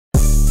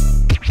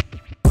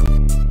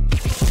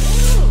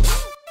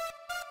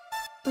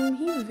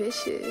He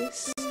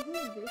vicious. No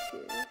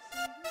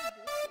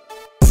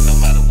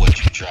matter what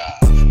you drive,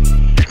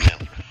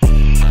 remember,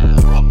 burn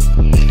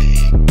rubber,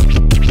 dig.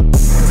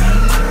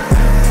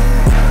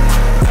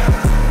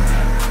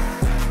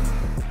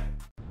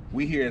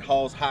 We here at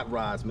Hall's Hot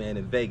Rods, man,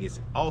 in Vegas.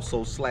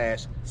 Also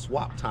 /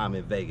 Swap Time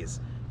in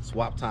Vegas.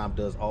 Swap Time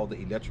does all the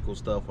electrical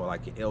stuff for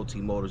like your LT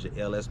motors, your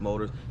LS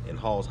motors, and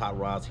Hall's Hot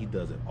Rods, he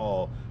does it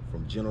all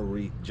from General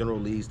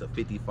Lees to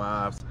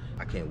 55s.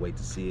 I can't wait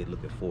to see it.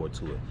 Looking forward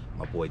to it.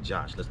 My boy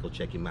Josh, let's go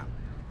check him out.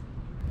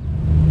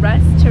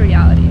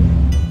 RUST2REALITY.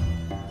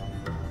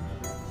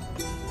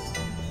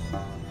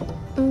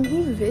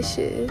 He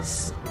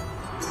vicious.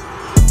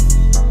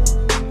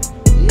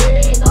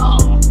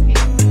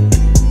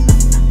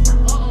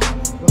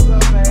 What's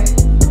up, man?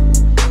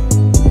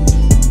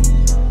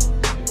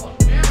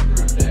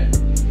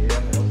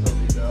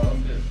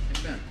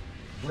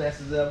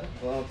 Glasses ever.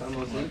 Long time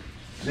no see.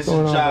 This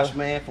is Josh,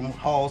 man, from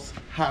Hall's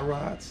Hot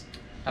Rods.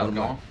 How's it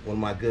going? One of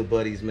my good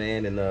buddies,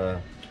 man,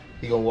 and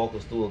he gonna walk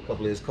us through a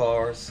couple of his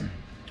cars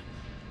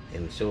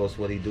and show us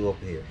what he do up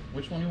here.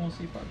 Which one do you want to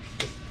see first?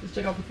 Let's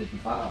check out the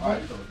 55. All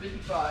right, so the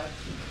 55.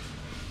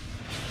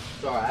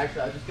 Sorry,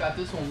 actually, I just got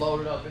this one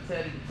loaded up. It's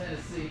headed to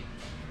Tennessee.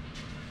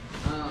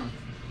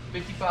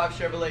 55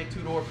 Chevrolet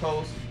 2-door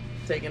post,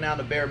 taken out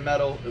of bare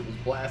metal. It was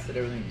blasted,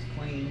 everything was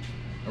clean.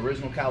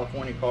 Original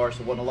California car,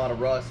 so wasn't a lot of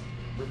rust.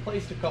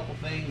 Replaced a couple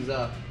things,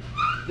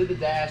 did the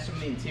dash, some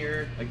of the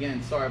interior.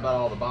 Again, sorry about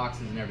all the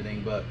boxes and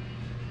everything, but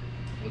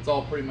it's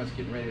all pretty much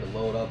getting ready to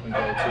load up and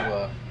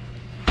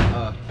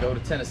go to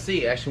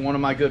Tennessee. Actually, one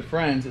of my good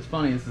friends, it's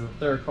funny, this is the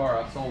third car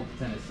I've sold to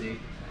Tennessee.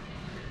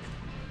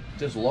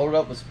 Just loaded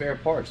up with spare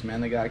parts, man.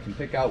 The guy can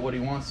pick out what he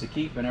wants to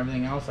keep and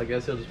everything else. I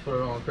guess he'll just put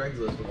it on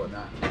Craigslist or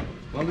whatnot.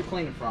 Let me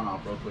clean the front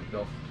off real quick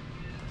though.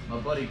 My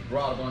buddy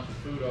brought a bunch of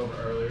food over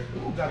earlier.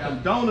 Ooh, got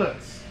them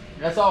donuts.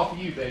 That's all for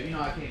you, baby. You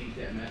know I can't eat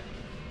that, man.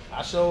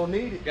 I sure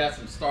need it. Got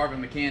some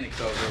starving mechanics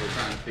over there we're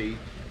trying to feed.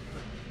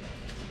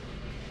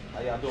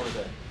 How y'all doing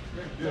today?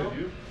 Good,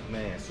 you?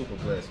 Man, super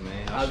blessed,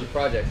 man. How's the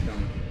projects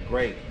coming?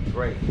 Great.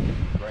 Got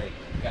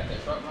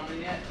that truck running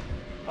yet?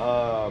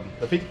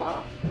 The 55?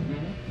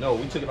 Mm-hmm. No,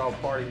 we took it all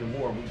apart even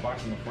more. We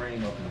boxing the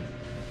frame up.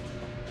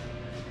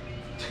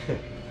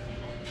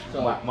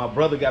 So my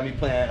brother got me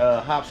playing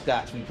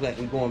hopscotch. We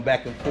going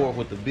back and forth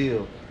with the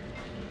build.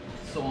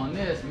 So on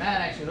this, Matt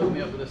actually hooked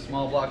me up with a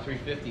small block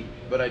 350,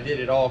 but I did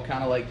it all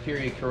kind of like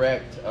period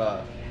correct.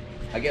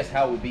 I guess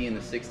how it would be in the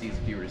 60s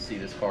if you were to see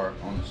this car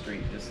on the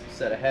street. Just a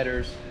set of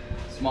headers,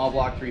 small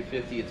block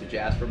 350. It's a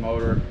Jasper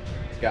motor.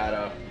 It's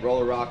got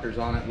roller rockers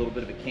on it, a little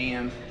bit of a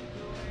cam.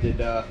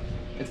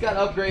 It's got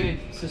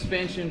upgraded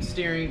suspension,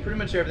 steering, pretty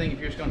much everything if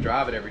you're just gonna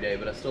drive it every day,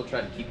 but I still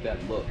try to keep that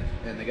look.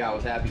 And the guy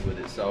was happy with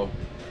it. So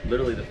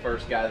literally the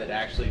first guy that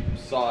actually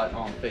saw it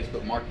on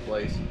Facebook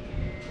Marketplace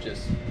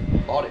just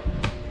bought it.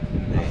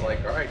 And I was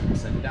like, all right,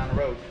 send it down the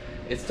road.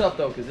 It's tough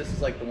though, because this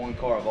is like the one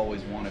car I've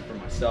always wanted for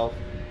myself.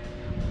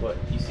 But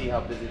you see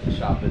how busy the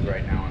shop is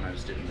right now, and I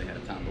just didn't really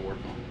have time to work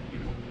on, you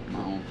know,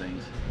 my own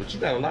things. But you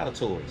got a lot of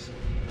toys.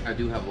 I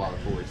do have a lot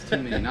of toys. Too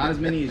many. Not as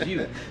many as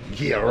you.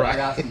 Yeah, but right. I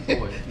got some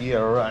toys. Yeah,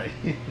 right.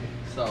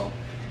 So,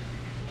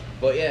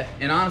 but yeah,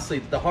 and honestly,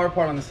 the hard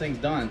part on this thing's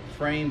done.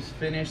 Frame's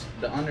finished.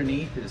 The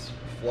underneath is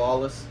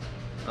flawless.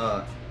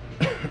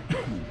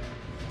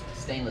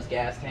 Stainless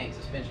gas tank,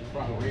 suspension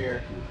front and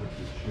rear,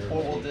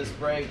 4-wheel disc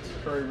brakes,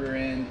 curved rear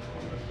end.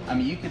 I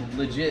mean, you could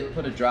legit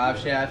put a drive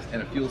shaft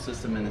and a fuel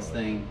system in this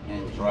thing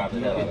and drive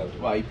it out.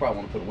 Well, you probably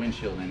want to put a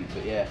windshield in it,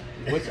 but yeah.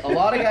 Which a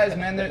lot of guys,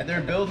 man,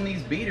 they're building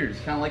these beaters,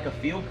 kind of like a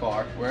field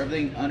car, where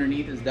everything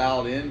underneath is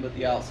dialed in, but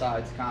the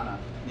outside's kind of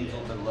needs a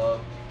little bit of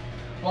love.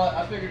 But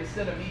I figured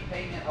instead of me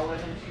painting it, I'll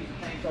let him choose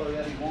the paint color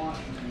that he wants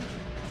and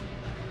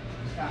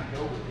just kind of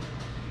go with it.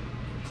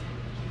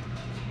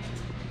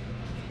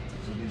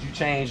 So did you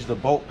change the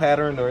bolt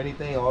pattern or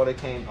anything? All that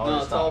came.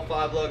 No, it's all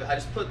 5 lug. I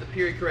just put the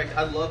period correct.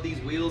 I love these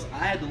wheels. I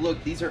had to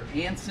look. These are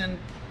Anson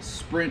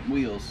Sprint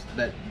wheels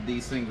that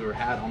these things were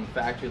had on the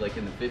factory like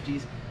in the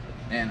 50s,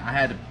 and I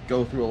had to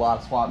go through a lot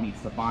of swap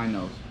meets to find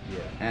those.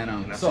 Yeah.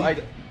 And so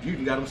you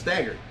got them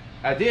staggered.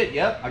 I did.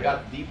 Yep. I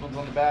got the deep ones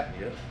on the back.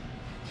 Yep.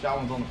 Shot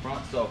ones on the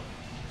front. So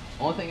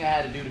only thing I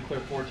had to do to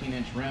clear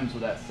 14-inch rims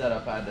with that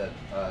setup, I had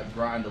to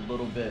grind a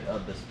little bit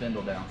of the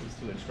spindle down. It's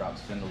 2-inch drop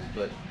spindles,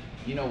 but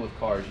you know, with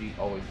cars, you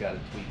always got to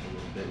tweak a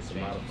little bit. It's a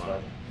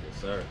modifier.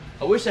 Yes, sir.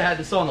 I wish I had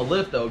this on the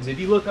lift though, because if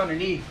you look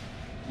underneath,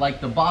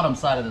 like the bottom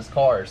side of this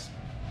car is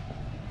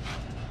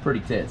pretty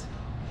tits.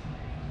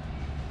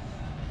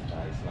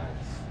 Nice.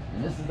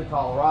 And this is the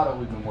Colorado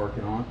we've been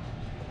working on.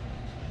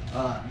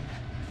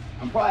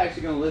 I'm probably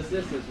actually going to list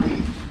this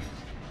week.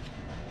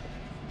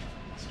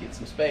 Let's get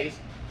some space.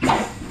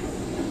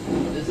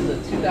 This is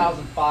a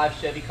 2005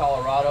 Chevy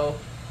Colorado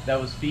that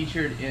was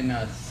featured in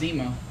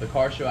SEMA, the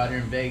car show out here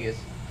in Vegas.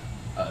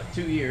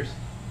 2 years.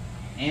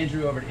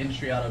 Andrew over at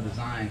Industry Auto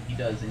Design, he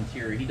does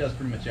interior, he does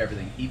pretty much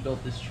everything. He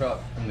built this truck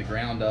from the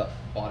ground up,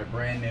 bought it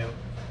brand new.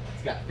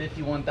 It's got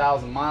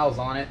 51,000 miles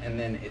on it, and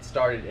then it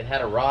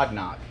had a rod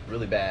knock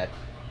really bad,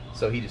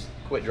 so he just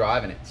quit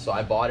driving it. So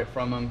I bought it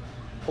from him.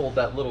 pulled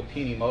that little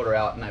puny motor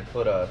out and I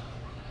put a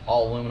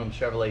all aluminum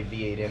Chevrolet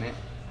V8 in it,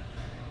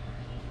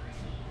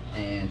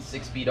 and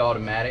 6-speed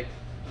automatic.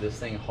 This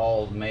thing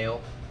hauls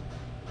mail.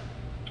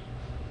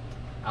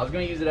 I was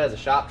going to use it as a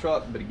shop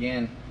truck, but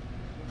again,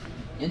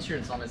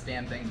 insurance on this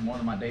damn thing's more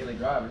than my daily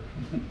driver.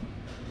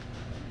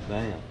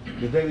 Damn.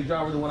 The daily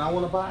driver, the one I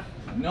want to buy?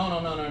 No.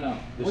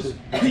 The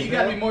You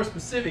got to be more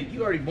specific.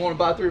 You already want to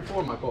buy 3 or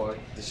 4 of my car.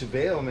 The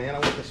Chevelle, man. I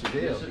want the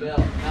Chevelle. Chevelle.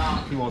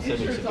 No. He won't send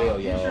me the Insurance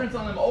Chevelle, y'all. Insurance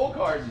on them old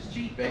cars is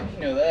cheap, baby. You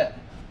know that.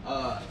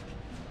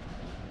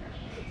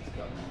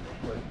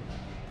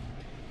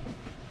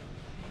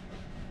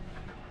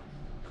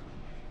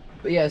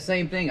 But yeah,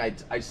 same thing.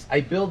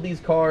 I build these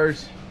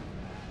cars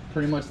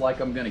pretty much like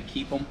I'm gonna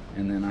keep them,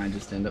 and then I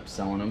just end up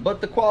selling them.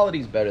 But the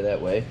quality's better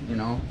that way, you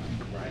know.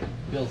 Right.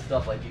 Build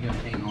stuff like you're gonna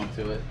hang on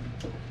to it.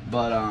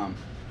 But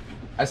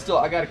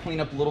I got to clean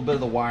up a little bit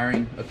of the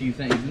wiring, a few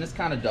things, and it's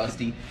kind of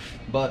dusty.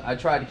 But I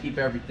try to keep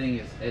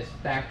everything as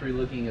factory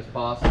looking as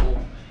possible.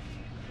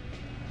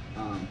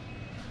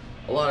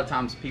 A lot of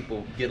times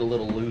people get a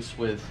little loose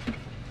with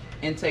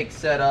intake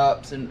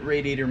setups and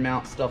radiator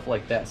mount stuff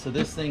like that. So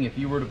this thing, if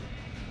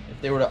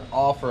they were to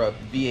offer a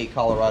V8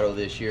 Colorado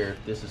this year,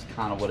 this is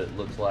kind of what it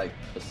looks like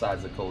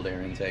besides the cold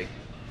air intake.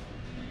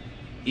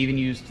 Even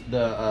used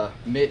the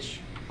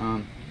Mitch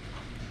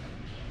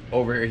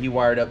over here. He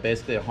wired up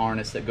basically a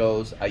harness that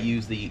goes. I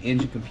use the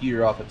engine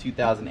computer off a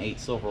 2008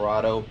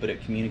 Silverado, but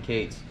it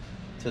communicates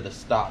to the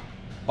stock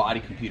body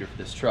computer for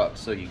this truck,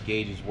 so your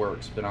gauges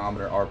work,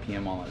 speedometer,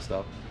 RPM, all that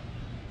stuff.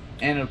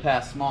 And it'll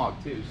pass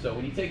smog too. So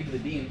when you take it to the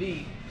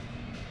DMV,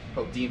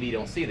 hope DMV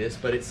don't see this,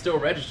 but it still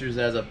registers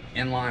as a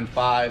inline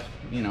 5,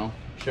 you know,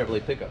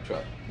 Chevrolet pickup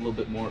truck. A little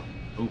bit more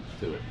oomph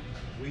to it.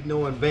 We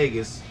know in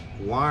Vegas,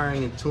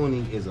 wiring and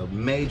tuning is a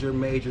major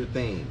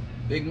thing.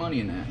 Big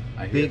money in that.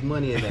 I hear. Big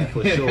money in that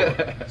for sure.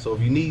 So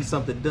if you need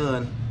something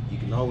done, you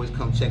can always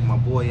come check my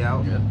boy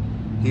out. Yep.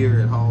 Here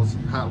at Hall's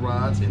Hot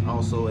Rods and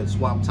also at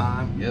Swap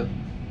Time. Yep.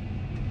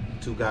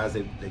 2 guys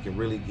that can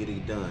really get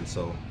it done.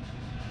 So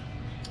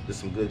there's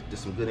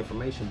some good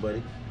information,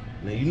 buddy.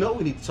 Now you know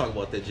we need to talk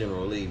about that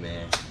General Lee,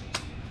 man.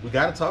 We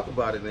gotta talk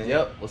about it, man.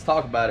 Yep, let's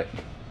talk about it.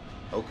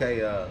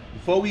 Okay,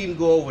 before we even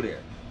go over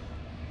there,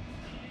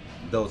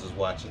 those is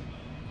watching,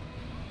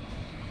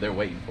 They're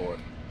waiting for it.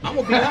 I'm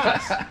gonna be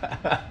honest.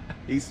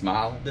 He's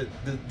smiling.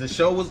 The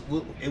show was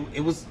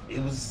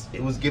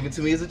given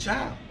to me as a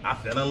child. I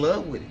fell in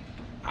love with it.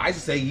 I used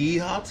to say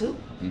yeehaw too.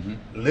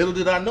 Little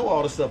did I know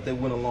all the stuff that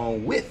went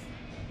along with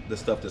the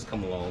stuff that's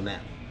come along now.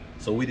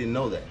 So we didn't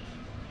know that.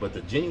 But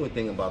the genuine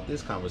thing about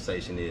this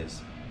conversation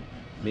is,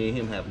 me and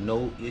him have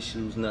no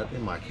issues,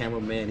 nothing. My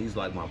cameraman, he's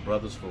like my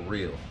brothers for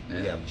real.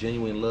 Yeah. We have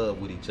genuine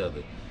love with each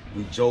other.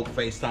 We joke,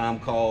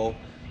 FaceTime call.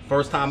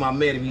 First time I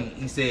met him,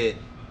 he said,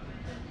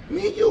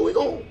 me and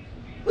you,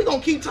 we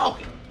gonna keep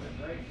talking.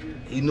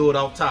 He knew it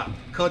off top.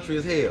 Country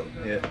as hell.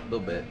 Yeah, a little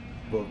bit.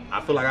 But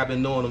I feel like I've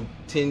been knowing him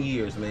 10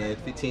 years, man,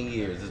 15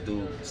 years. This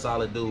dude,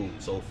 solid dude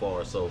so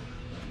far. So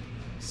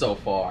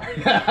far.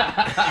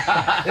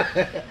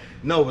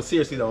 No, but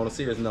seriously though, on a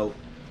serious note,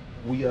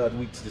 we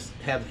just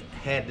have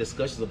had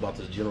discussions about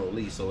this General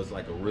Lee, so it's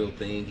like a real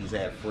thing. He's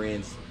had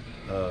friends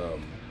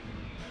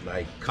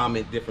like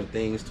comment different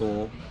things to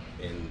him,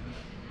 and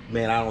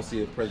man, I don't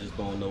see a prejudice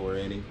going nowhere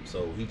in him.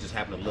 So he just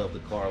happened to love the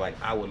car like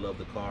I would love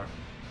the car.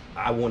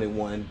 I wanted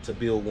one to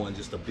build one,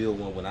 just to build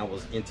one. When I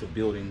was into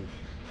building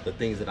the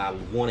things that I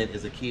wanted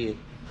as a kid,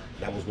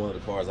 that was one of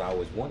the cars I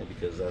always wanted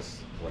because that's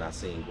what I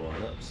seen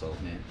growing up. So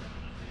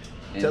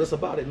tell us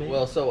about it, man.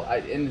 Well,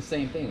 and the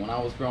same thing, when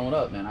I was growing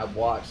up, man, I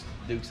watched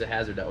Dukes of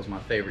Hazzard. That was my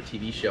favorite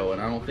TV show,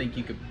 and I don't think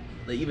you could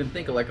even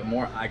think of like a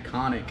more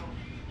iconic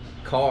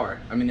car.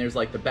 I mean, there's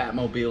like the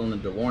Batmobile and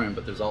the DeLorean,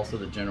 but there's also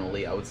the General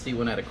Lee. I would see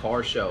one at a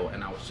car show,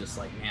 and I was just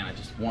like, man, I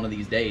just one of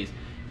these days.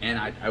 And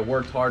I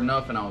worked hard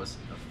enough, and I was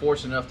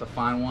fortunate enough to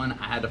find one.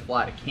 I had to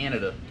fly to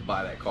Canada to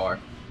buy that car.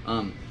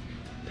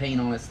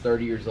 Paint on it's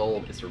 30 years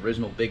old. It's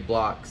original big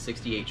block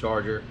 68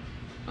 Charger.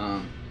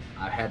 I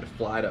had to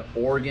fly to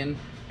Oregon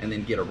and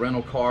then get a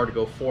rental car to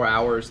go 4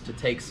 hours to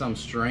take some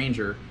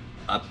stranger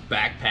a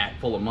backpack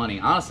full of money.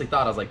 I honestly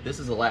thought, I was like, this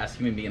is the last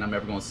human being I'm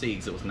ever gonna see,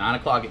 because it was 9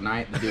 o'clock at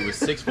night. The dude was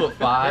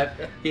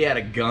 6'5". He had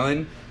a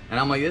gun, and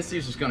I'm like, this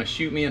dude's just gonna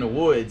shoot me in the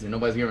woods and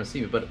nobody's gonna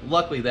see me. But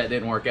luckily that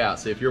didn't work out.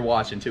 So if you're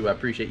watching too, I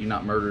appreciate you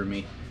not murdering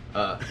me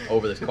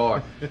over this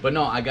car. But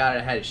no, I got it.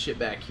 I had it shipped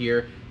back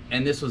here,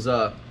 and this was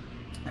a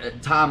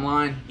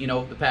timeline. You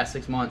know, the past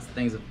 6 months,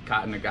 things have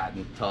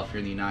gotten tough here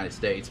in the United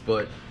States,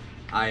 but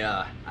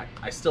I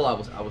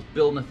was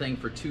building the thing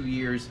for 2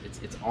 years.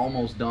 It's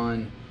almost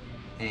done,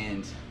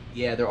 and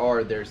yeah,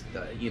 there's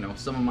you know,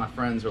 some of my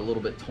friends are a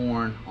little bit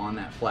torn on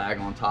that flag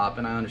on top,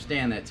 and I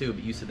understand that too.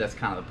 But you said that's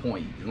kind of the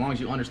point. As long as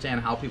you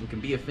understand how people can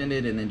be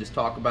offended and then just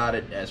talk about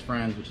it as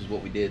friends, which is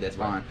what we did, that's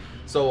fine.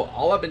 So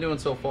all I've been doing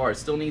so far, it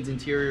still needs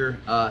interior.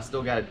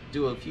 Still got to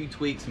do a few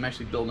tweaks. I'm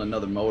actually building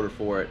another motor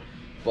for it.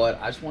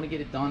 But I just want to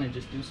get it done and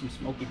just do some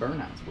smoky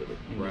burnouts with it,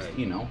 and just,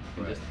 you know,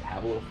 and just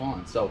have a little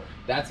fun. So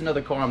that's another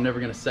car I'm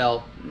never gonna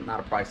sell. Not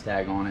a price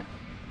tag on it,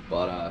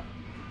 but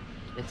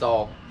it's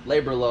all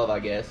labor of love, I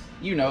guess.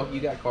 You know, you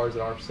got cars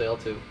that aren't for sale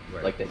too,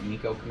 Right. like that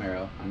Unico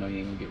Camaro. I know you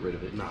ain't gonna get rid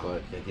of it, No,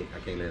 but I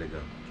can't let it go.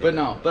 but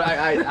no, but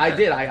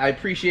I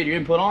appreciate your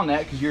input on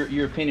that, because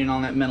your opinion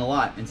on that meant a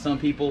lot. And some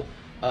people,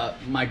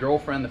 my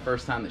girlfriend, the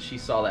first time that she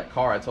saw that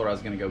car, I told her I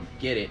was gonna go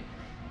get it.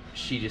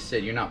 She just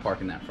said, "You're not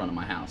parking that in front of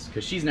my house,"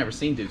 because she's never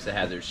seen Dukes of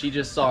Hazzard. She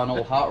just saw an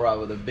old hot rod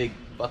with a big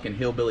fucking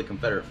hillbilly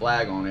Confederate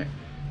flag on it.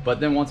 But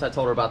then once I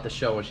told her about the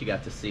show and she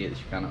got to see it,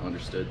 she kind of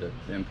understood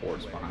the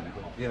importance behind it.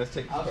 Yeah, let's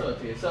take. I'll show it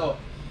to you. So,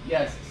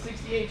 yes,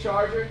 68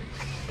 Charger.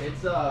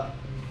 It's a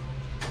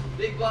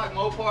big block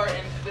Mopar,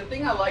 and the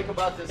thing I like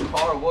about this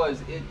car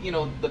was it. You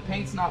know, the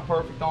paint's not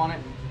perfect on it,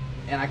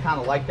 and I kind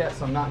of like that,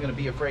 so I'm not going to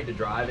be afraid to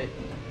drive it.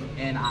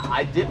 And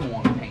I didn't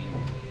want to paint it.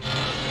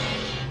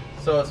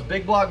 So it's a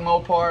big block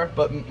Mopar,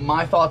 but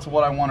my thoughts of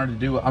what I wanted to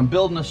do, I'm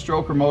building a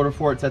stroker motor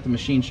for it. It's at the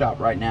machine shop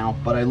right now,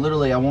 but I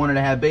wanted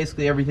to have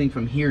basically everything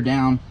from here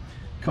down,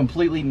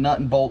 completely nut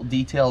and bolt,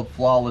 detailed,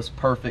 flawless,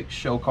 perfect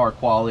show car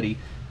quality,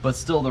 but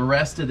still the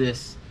rest of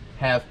this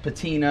have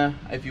patina,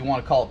 if you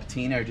want to call it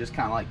patina, or just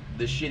kind of like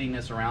the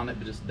shittiness around it,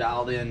 but just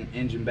dialed in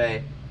engine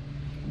bay,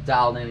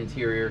 dialed in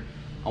interior.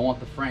 I want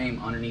the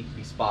frame underneath to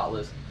be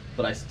spotless,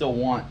 but I still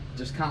want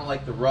just kind of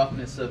like the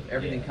roughness of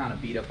everything kind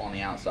of beat up on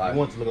the outside. I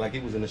want it to look like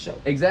it was in the show.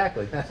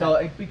 Exactly.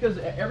 So because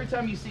every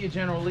time you see a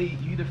General Lee,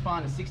 you either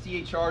find a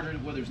 68 Charger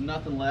where there's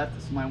nothing left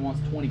that somebody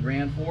wants 20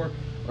 grand for,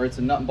 or it's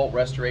a nut and bolt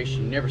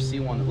restoration. You never see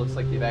one that looks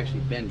like they've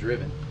actually been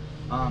driven.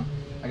 I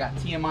got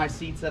TMI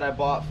seats that I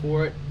bought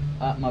for it.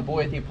 My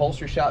boy at the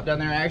upholstery shop down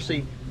there, I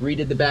actually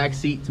redid the back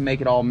seat to make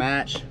it all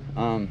match.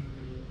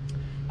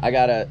 I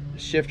got a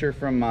shifter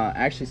from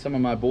actually some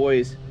of my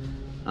boys.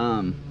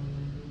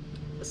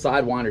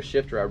 Sidewinder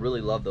shifter. I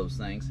really love those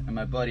things, and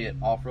my buddy at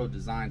Off-Road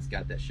Designs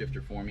got that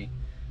shifter for me.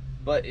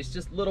 But it's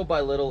just little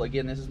by little.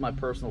 Again, this is my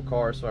personal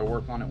car, so I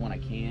work on it when I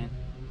can.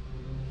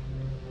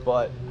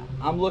 But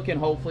I'm looking,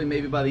 hopefully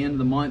maybe by the end of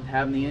the month,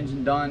 having the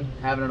engine done,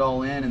 having it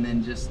all in, and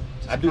then just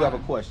I do have a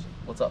question.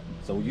 What's up?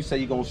 So when you say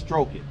you're gonna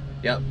stroke it,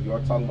 Yep. you are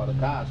talking about a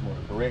Dodge motor,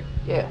 correct?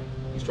 Yeah.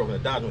 He's stroking a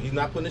Dodge motor. He's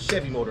not putting a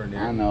Chevy motor in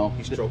there. I know.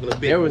 He's stroking a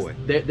big boy.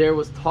 There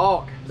was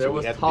talk. So There we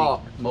was have to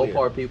talk. be clear.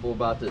 Mopar people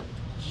about to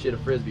shit a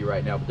frisbee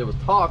right now, but there was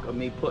talk of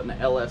me putting an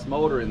LS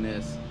motor in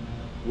this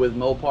with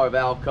Mopar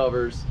valve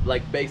covers,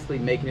 like basically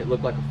making it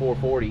look like a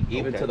 440,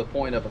 even Okay. to the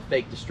point of a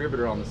fake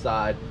distributor on the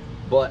side,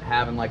 but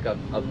having like a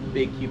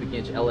big cubic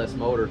inch LS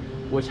motor,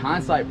 which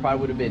hindsight probably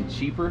would have been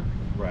cheaper.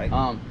 Right.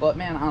 But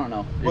man, I don't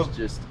know. It's Well-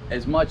 just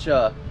as much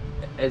as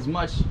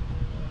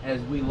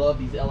we love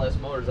these LS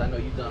motors, I know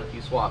you've done a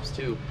few swaps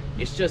too.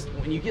 It's just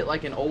when you get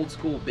like an old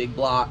school big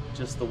block,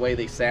 just the way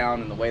they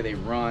sound and the way they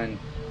run,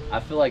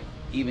 I feel like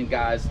even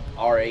guys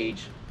our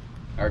age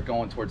are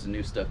going towards the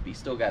new stuff, but you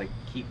still got to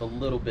keep a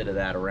little bit of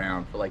that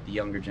around for like the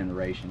younger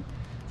generation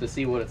to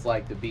see what it's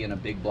like to be in a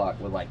big block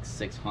with like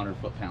 600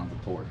 foot-pounds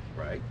of torque.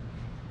 Right.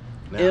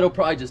 Now, It'll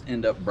probably just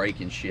end up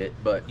breaking shit,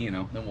 but you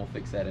know, then we'll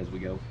fix that as we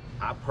go.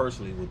 I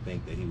personally would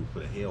think that he would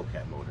put a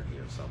Hellcat motor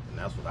here or something.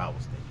 That's what I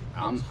was thinking.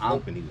 I was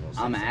hoping he was gonna say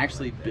I'm something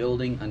actually like that.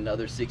 building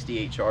another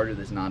 68 Charger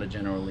that's not a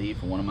General Lee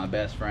for one of my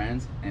best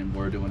friends, and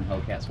we're doing a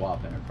Hellcat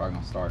swap, and we're probably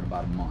gonna start in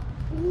about a month.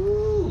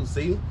 Ooh,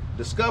 see?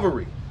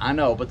 Discovery. I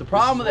know, but the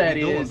problem with This is that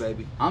what we doing, is,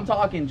 baby. I'm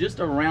talking just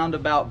a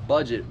roundabout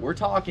budget. We're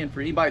talking for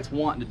anybody that's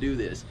wanting to do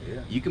this.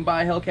 Yeah. You can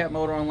buy a Hellcat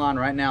motor online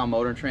right now,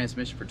 motor and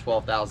transmission for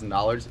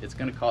 $12,000. It's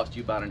gonna cost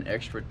you about an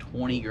extra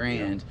 20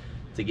 grand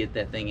to get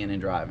that thing in and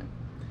driving.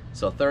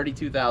 So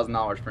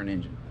 $32,000 for an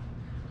engine.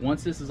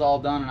 Once this is all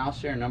done, and I'll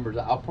share numbers,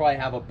 I'll probably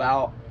have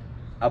about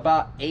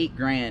 8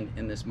 grand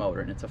in this motor,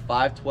 and it's a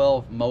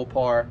 512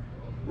 Mopar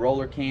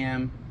roller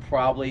cam,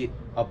 probably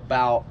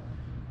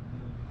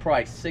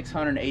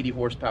 680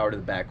 horsepower to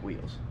the back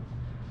wheels.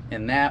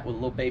 And that with a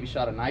little baby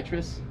shot of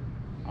nitrous,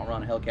 I'll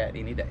run a Hellcat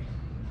any day.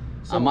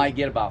 So- I might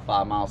get about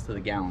 5 miles to the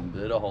gallon,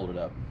 but it'll hold it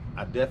up.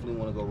 I definitely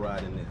want to go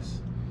ride in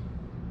this.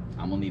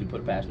 I'm gonna need to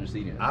put a passenger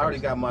seat in it. I already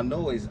first. got my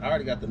noise. I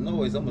already got the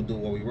noise. I'm gonna do it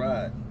while we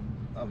ride.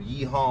 I'm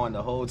yeehawing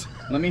the whole time.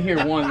 Let me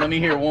hear one. Let me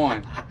hear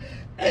one.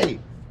 Hey,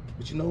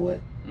 but you know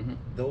what? Mhm.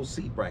 Those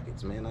seat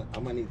brackets, man. I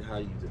might need to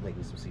hire you to make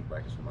me some seat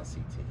brackets for my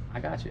CT. I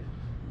got you.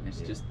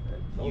 It's Yeah, just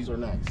those are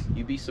nice.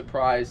 You'd be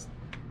surprised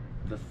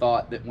the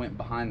thought that went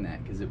behind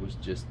that, because it was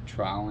just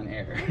trial and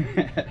error.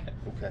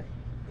 Okay.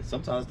 And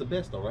sometimes the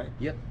best, though, right?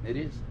 Yep, it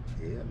is.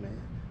 Yeah, man.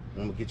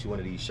 I'm gonna get you one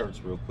of these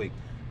shirts real quick.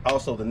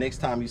 Also, the next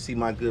time you see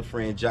my good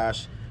friend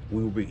Josh,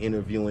 we will be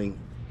interviewing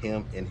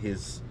him in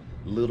his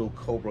little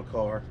Cobra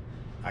car.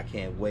 I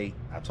can't wait.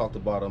 I talked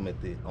about him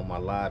on my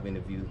live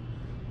interview,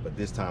 but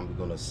this time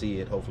we're gonna see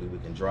it. Hopefully we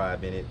can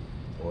drive in it,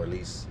 or at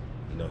least,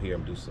 you know, hear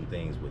him do some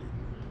things with it.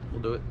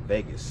 We'll do it.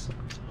 Vegas,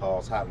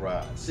 Paul's Hot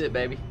Rods. That's it,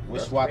 baby.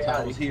 Wish SWAT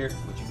Time was here,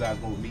 but you guys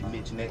gonna meet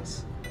Mitch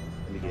next.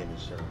 Let me get him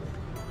this shirt.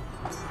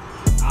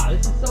 Ah,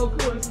 this is so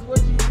cool. This is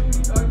what you do.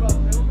 You talk about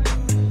filming.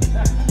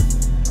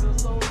 It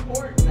feels so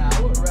important now.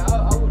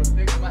 I would have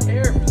fixed my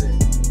hair for this.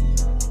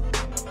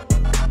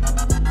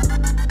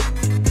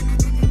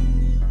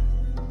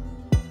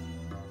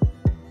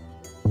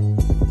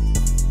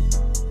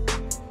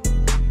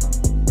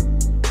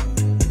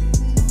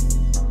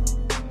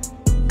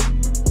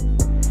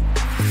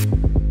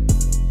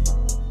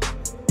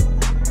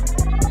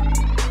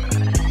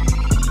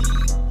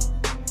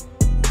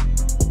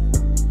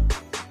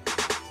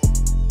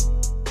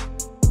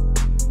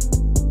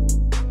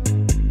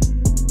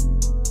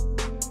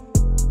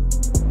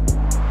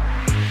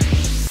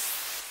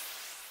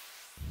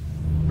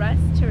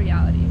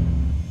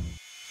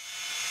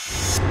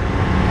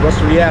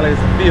 Reality is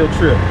a field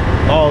trip.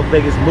 All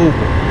Vegas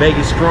movement,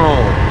 Vegas strong,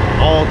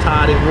 all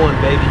tied in one,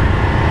 baby.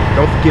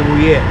 Don't forget where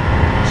we at.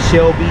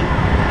 Shelby,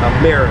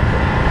 America.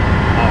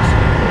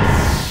 Awesome.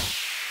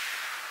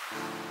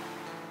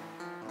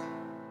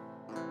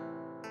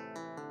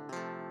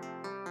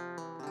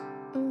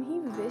 He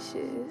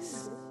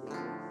vicious.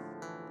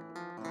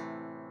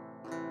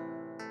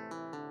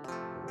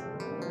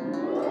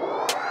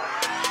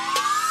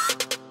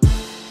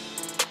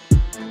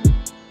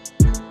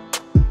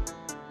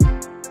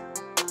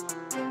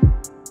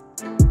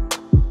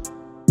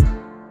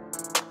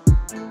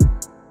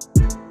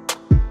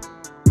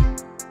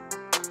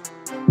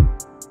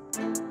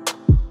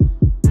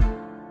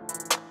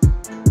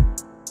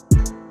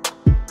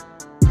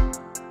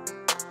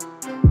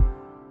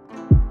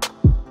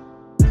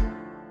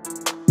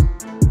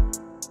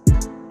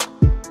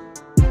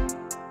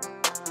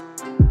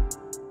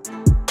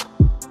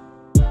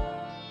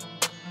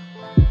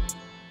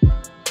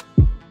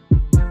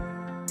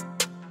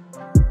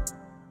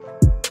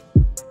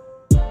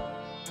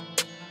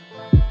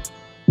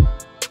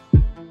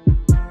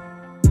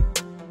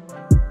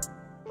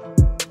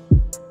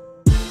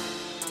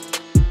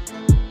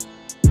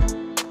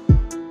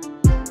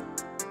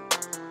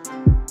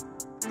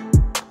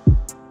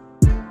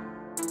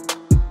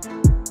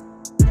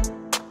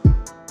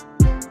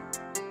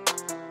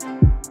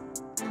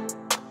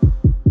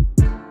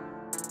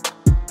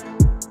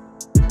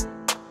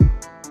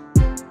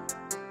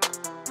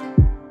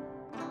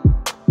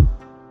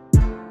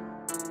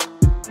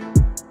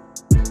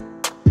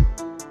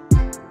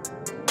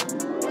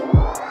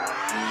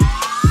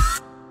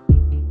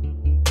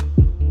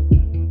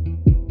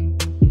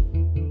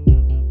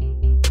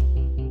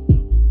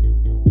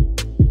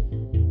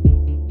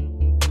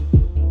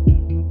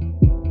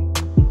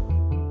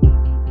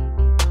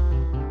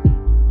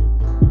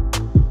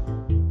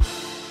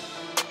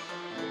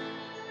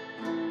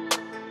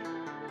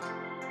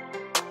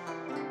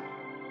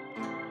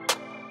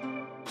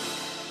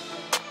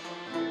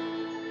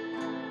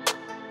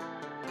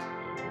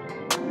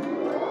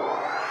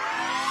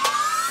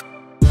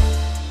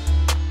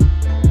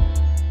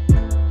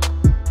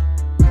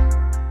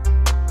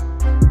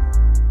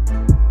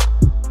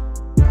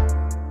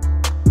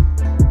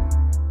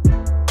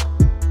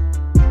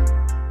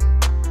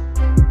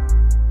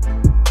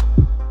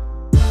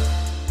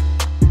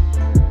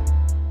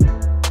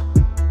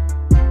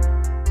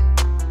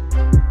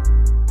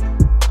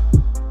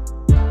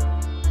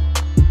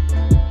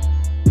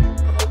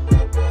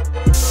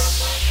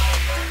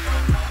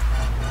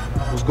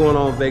 What's going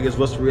on, Vegas?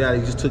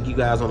 RUST2REALITY just took you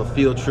guys on a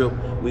field trip.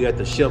 We at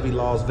the Shelby,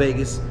 Las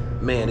Vegas.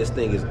 Man, this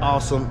thing is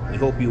awesome. We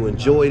hope you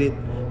enjoyed it.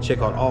 Check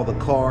out all the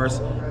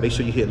cars. Make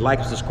sure you hit like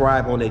and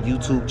subscribe on that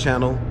YouTube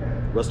channel.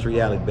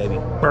 RUST2REALITY, baby.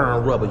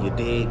 Burn rubber, you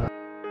dig?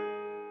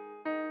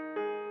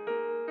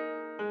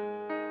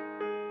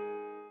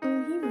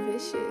 He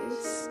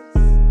vicious.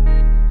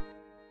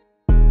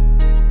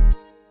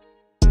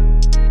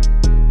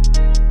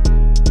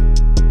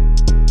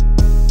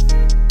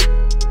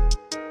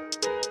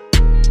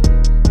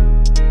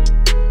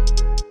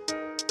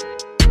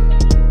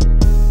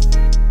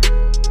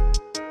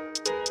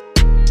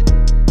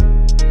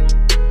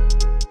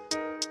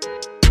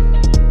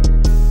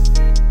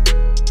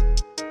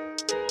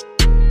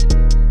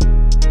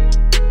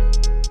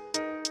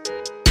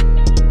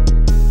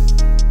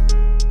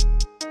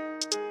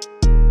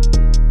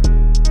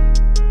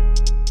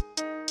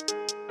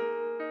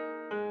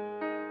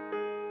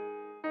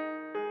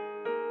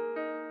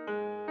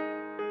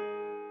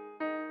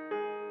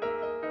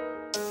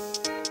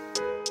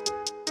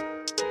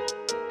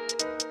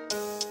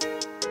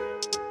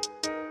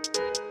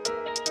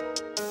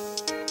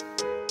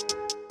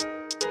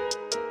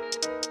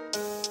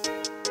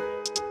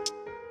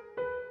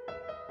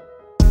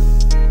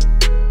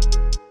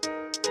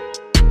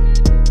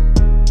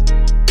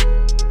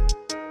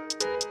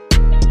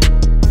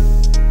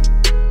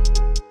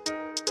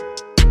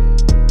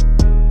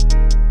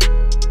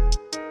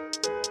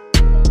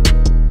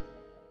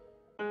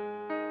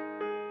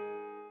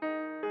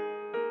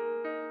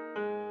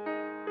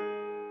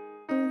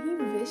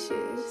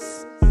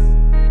 Vicious.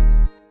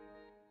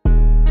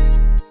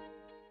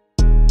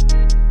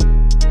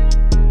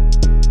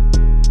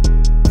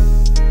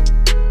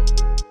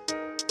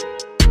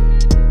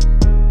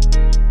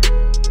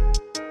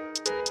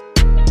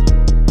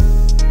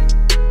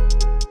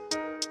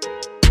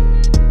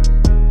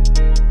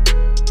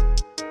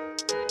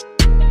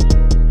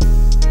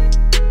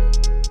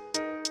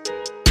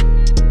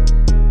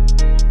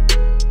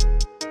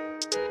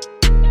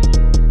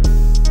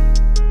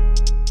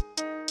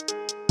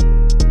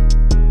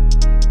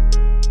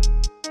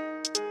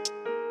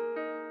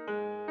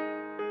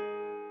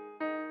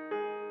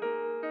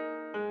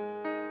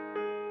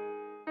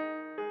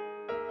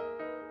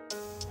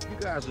 You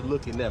guys are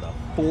looking at a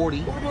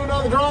 40 We're doing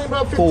another drawing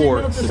about 15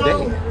 Ford minutes or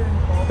so.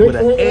 sedan with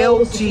an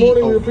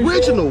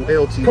original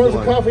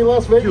LT1 Coffee,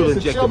 Las Vegas, fuel and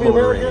injector Shelby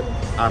motor in American.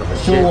 it, out of a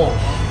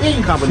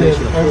Chevy.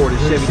 Combination of Ford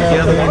and Chevy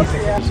together.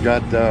 It's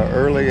got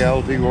early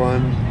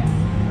LT1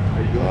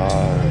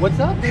 What's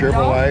up, big dog?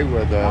 Chevrolet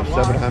with a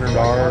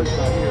 700R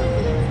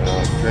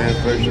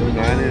transmission,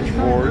 9-inch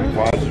Ford,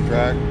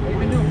 quasi-track,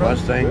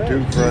 Mustang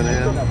 2 front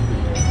end.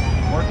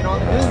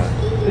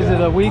 Is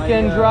it a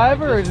weekend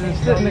driver or does it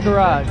sit in the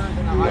garage?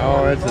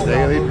 No, it's a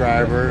daily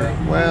driver.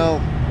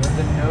 Well,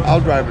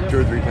 I'll drive it 2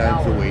 or 3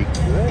 times a week.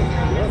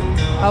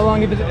 How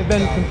long has it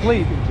been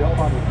complete?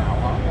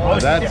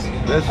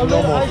 This is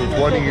almost a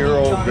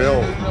 20-year-old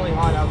build.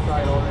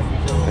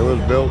 It was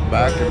built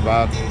back in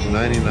about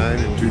 99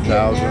 and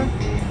 2000.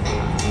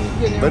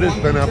 But it's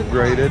been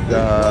upgraded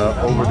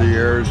over the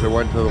years. It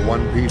went to the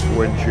one-piece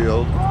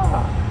windshield.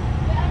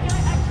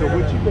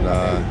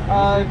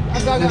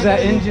 Is that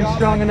engine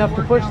strong enough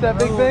to push that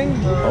big thing?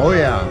 Oh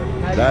yeah,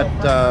 that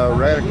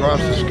ran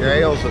across the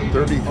scales at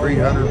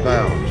 3,300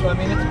 pounds.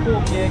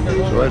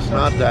 So it's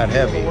not that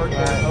heavy.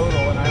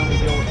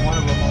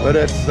 But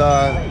it's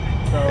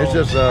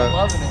just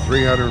a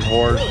 300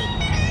 horse.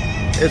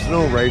 It's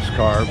no race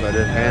car, but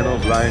it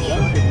handles nice.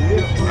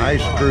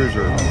 Nice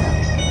cruiser.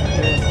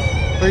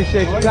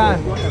 Appreciate your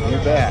time. You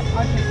bet.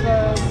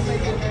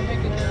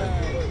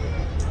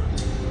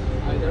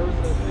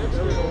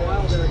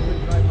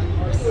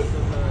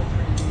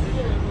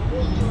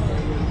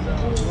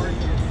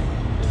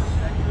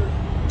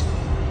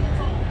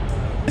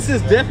 This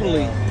is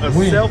definitely a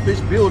selfish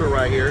builder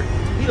right here.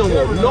 He don't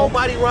want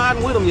nobody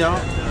riding with him,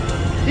 y'all.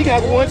 He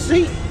got one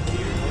seat.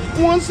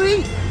 One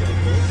seat.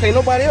 Can't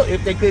nobody else.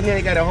 If they couldn't,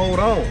 they gotta hold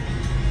on.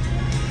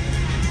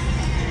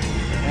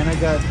 And I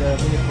got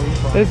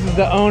This is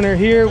the owner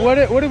here. What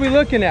are we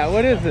looking at?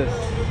 What is this?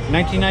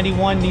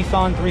 1991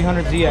 Nissan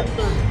 300ZX.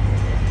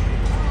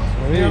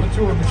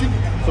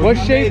 What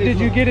shape did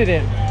you get it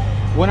in?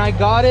 When I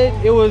got it,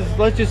 it was,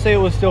 let's just say it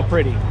was still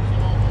pretty.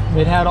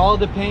 It had all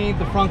the paint,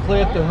 the front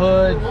clip, the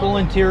hood, full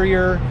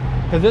interior.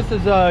 Because this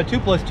is a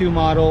 2+2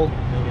 model.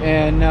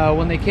 And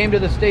when they came to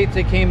the States,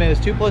 they came as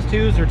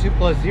 2+2s or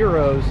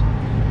 2+0s.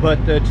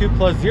 But the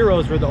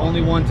 2+0s were the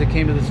only ones that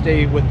came to the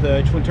state with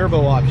the twin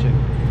turbo option.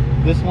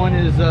 This one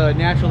is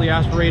naturally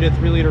aspirated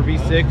 3-liter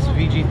V6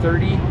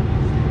 VG30.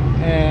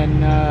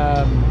 And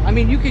I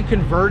mean, you can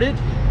convert it,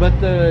 but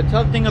the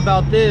tough thing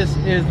about this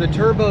is the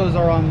turbos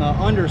are on the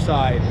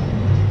underside.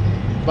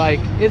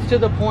 Like, it's to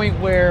the point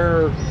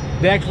where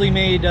they actually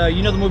made,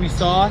 you know the movie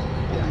Saw?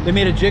 They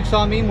made a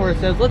Jigsaw meme where it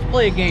says, let's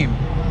play a game.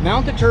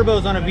 Mount the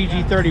turbos on a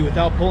VG30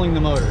 without pulling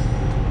the motor.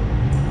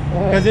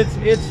 Because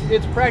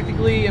it's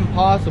practically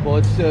impossible.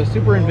 It's a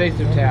super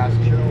invasive task.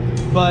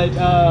 But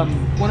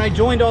when I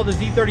joined all the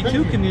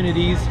Z32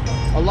 communities,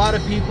 a lot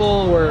of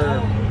people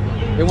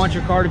they want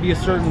your car to be a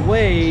certain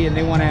way and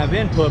they want to have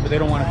input, but they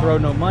don't want to throw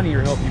no money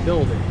or help you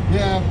build it.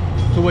 Yeah.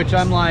 To which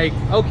I'm like,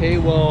 okay,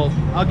 well,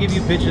 I'll give you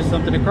bitches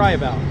something to cry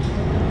about.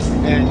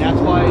 And that's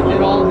why I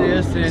did all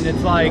this. And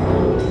it's like,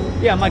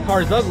 yeah, my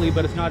car's ugly,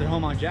 but it's not at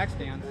home on jack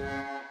stands.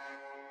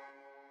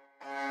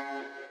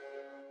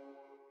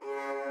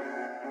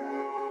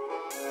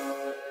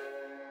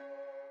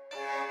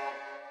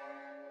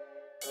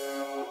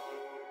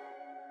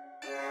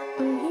 Oh,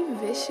 he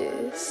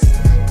vicious.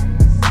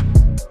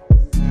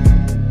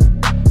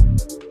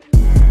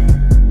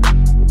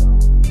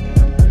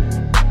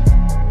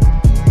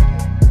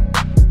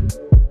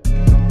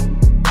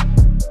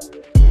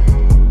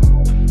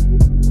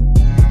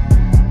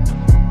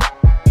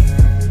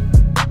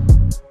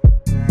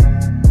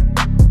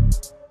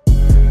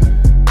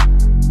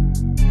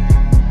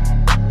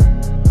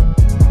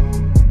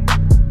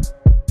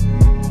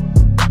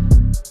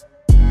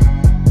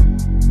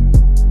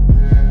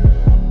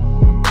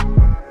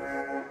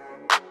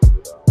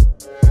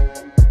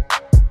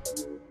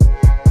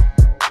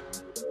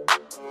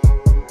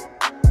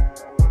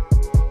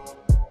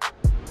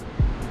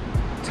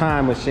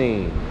 Time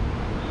machine,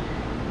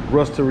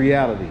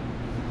 RUST2REALITY,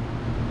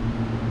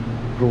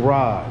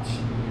 garage.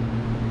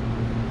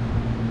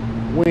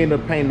 We ended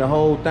up painting the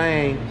whole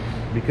thing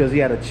because he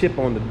had a chip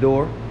on the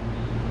door.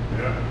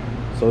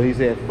 So he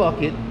said,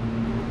 fuck it.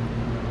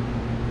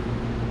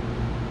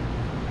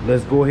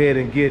 Let's go ahead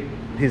and get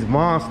his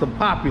monster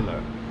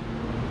popular.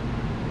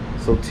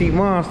 So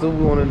T-Monster,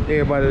 we wanted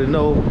everybody to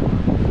know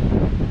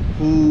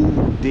who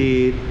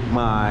did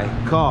my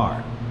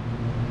car.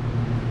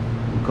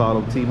 Call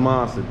him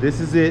T-Monster. This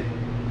is it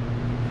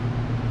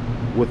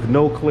with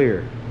no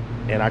clear.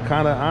 And I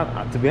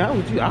to be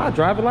honest with you, I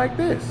drive it like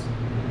this.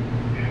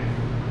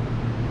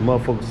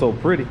 Motherfucker's so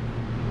pretty.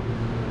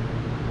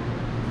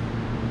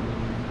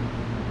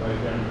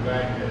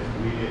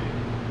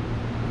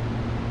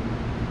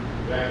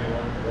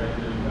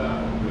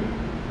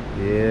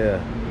 Yeah.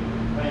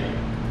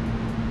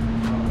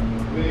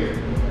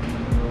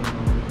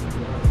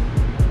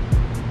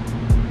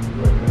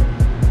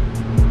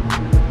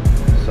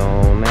 So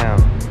now.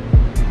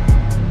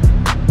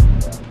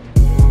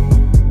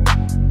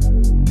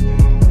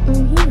 Oh,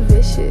 he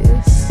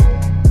vicious.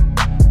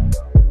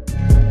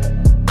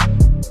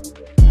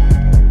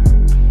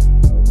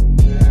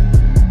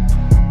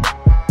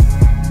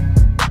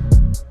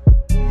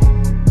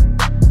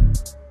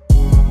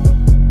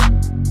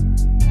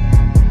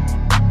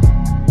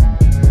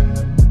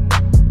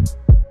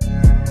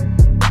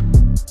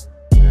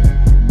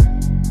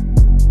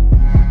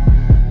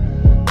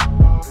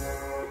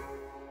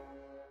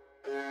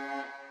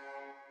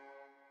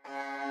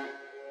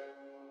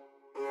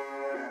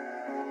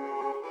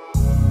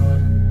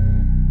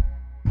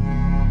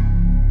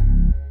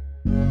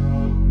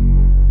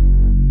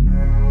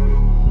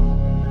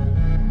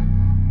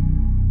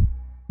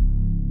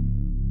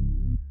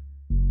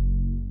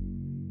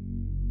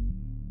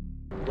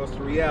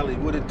 to Reality.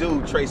 What it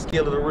do? Trey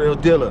Skiller, the real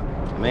dealer.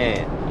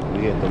 Man,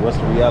 we at the RUST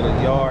to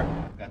Reality yard.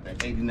 Got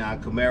that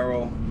 89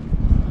 Camaro.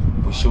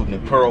 We're shooting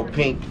in pearl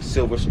pink,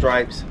 silver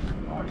stripes.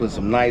 Put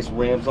some nice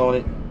rims on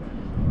it.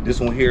 This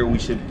one here, we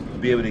should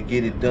be able to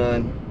get it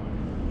done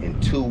in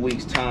 2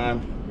 weeks'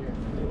 time.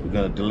 We're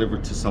gonna deliver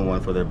it to someone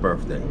for their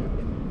birthday.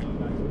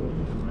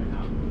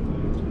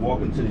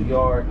 Walking to the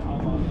yard,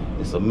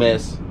 it's a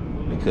mess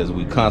because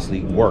we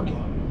constantly working.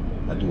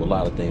 I do a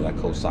lot of things. I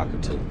coach soccer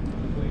too.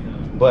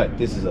 But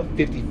this is a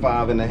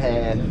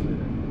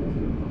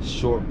 55.5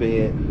 short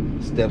bed,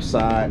 step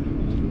side,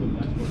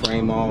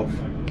 frame off.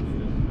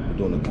 We're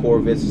doing a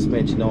Corvette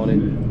suspension on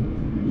it.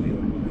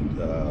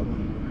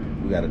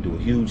 We got to do a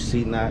huge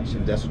seat notch,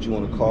 if that's what you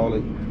want to call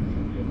it.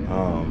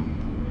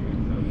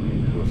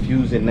 We're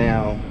fusing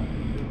now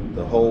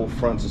the whole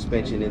front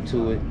suspension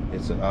into it.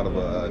 It's out of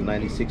a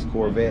 96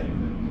 Corvette.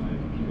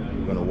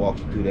 We're gonna walk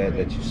you through that,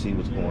 let you see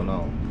what's going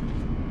on.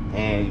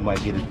 And you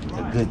might get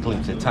a good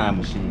glimpse at Time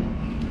Machine.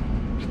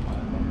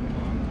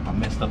 I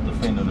messed up the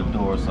fender of the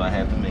door, so I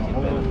had to make it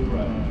better.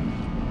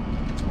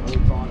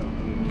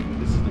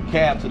 This is the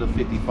cab to the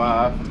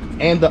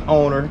 55 and the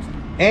owner.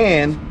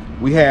 And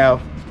we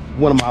have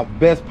one of my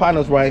best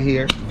partners right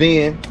here,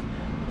 Vin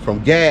from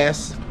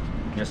Gas.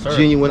 Yes, sir.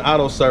 Genuine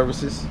Auto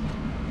Services.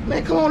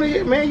 Man, come on in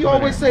here, man. You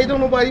always say don't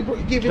nobody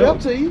give it up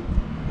to you.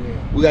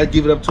 We gotta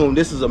give it up to him.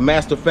 This is a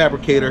master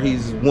fabricator.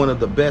 He's one of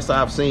the best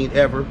I've seen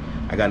ever.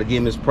 I gotta give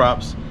him his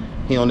props.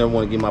 He don't never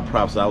want to give my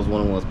props. I was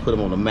one of the ones put him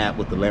on the map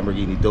with the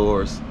Lamborghini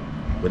doors,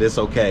 but it's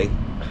okay.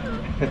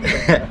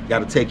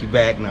 Gotta take you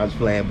back. Now I was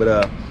playing,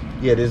 but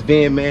yeah, this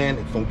Vin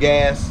man from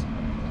Gas.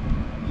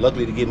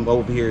 Luckily to get him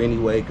over here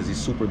anyway because he's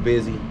super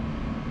busy.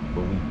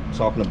 But we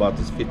talking about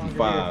this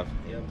 55.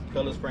 Yeah,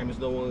 colors frame is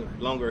no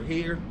longer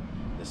here.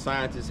 The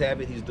scientists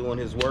have it. He's doing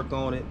his work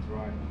on it.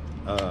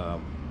 I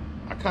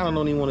kind of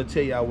don't even want to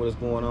tell y'all what is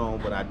going on,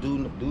 but I do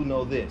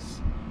know this.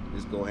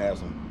 It's gonna have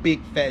some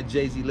big fat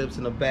Jay-Z lips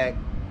in the back,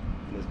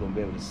 and it's gonna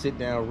be able to sit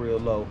down real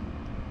low,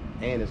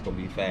 and it's gonna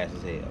be fast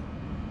as hell.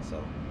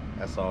 So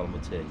that's all I'm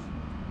gonna tell you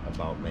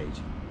about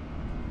Major.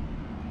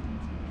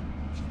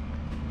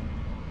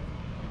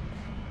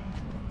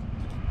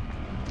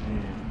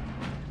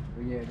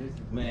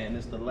 Man,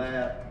 this the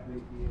lab.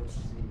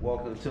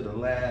 Welcome to the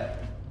lab.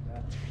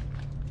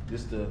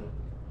 This the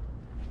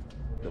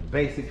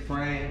basic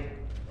frame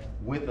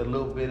with a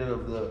little bit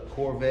of the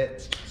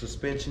Corvette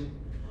suspension,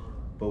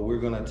 but we're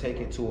gonna take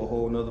it to a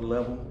whole nother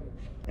level.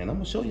 And I'm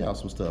gonna show y'all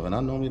some stuff, and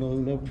I normally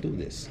don't even ever do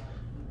this.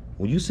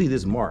 When you see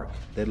this mark,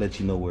 that lets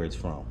you know where it's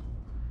from.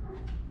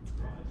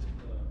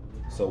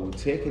 So we're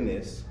taking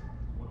this,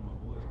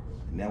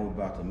 and now we're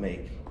about to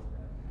make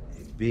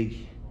a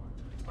big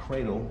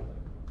cradle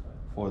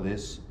for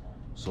this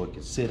so it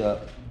can sit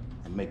up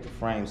and make the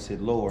frame sit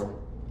lower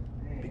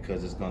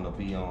because it's gonna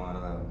be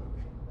on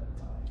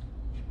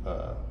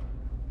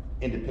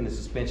independent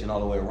suspension all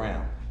the way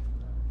around.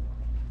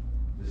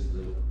 This is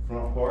the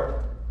front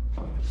part.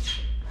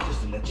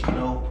 Just to let you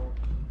know,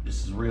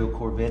 this is real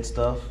Corvette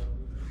stuff.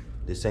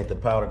 This ain't the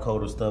powder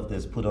coated stuff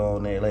that's put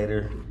on there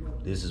later.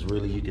 This is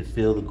really, you can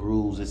feel the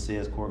grooves. It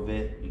says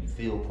Corvette, you can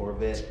feel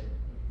Corvette.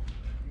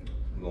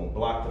 We're gonna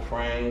block the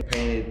frame,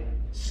 painted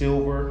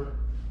silver,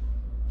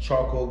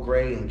 charcoal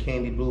gray, and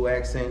candy blue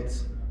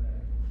accents.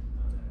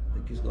 I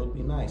think it's gonna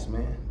be nice,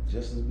 man.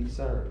 Just to be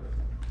served.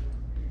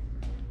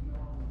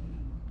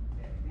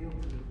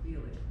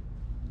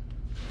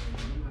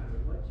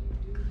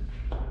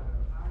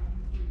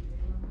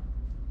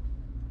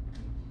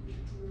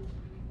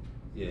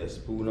 Yeah,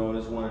 spoon on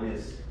this one of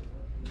this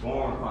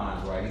barn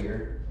finds right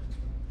here.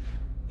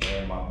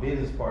 And my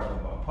business partner,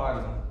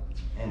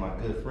 and my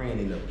good friend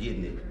ended up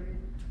getting it.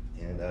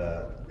 And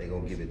they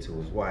gonna give it to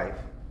his wife.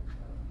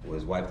 Well,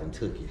 his wife done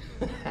took it.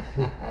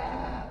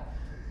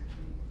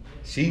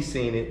 She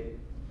seen it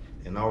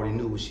and already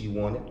knew what she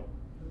wanted.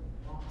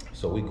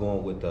 So we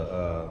going with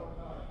the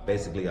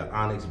basically an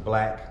onyx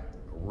black,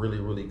 really,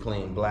 really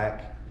clean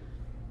black.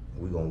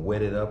 We're gonna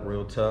wet it up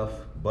real tough,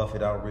 buff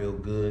it out real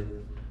good.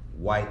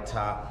 White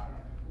top.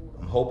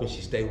 I'm hoping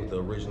she stay with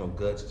the original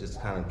guts, just to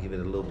kind of give it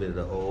a little bit of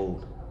the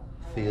old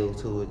feel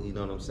to it, you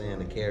know what I'm saying?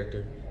 The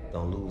character,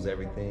 don't lose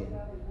everything.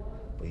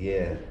 But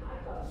yeah,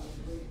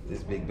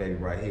 this big baby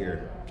right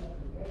here.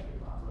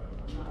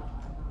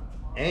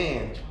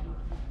 And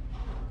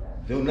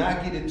do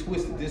not get it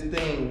twisted. This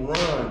thing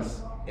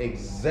runs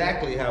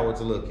exactly how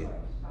it's looking.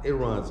 It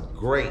runs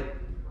great.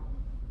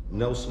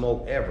 No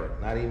smoke ever,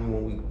 not even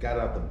when we got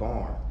out the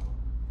barn.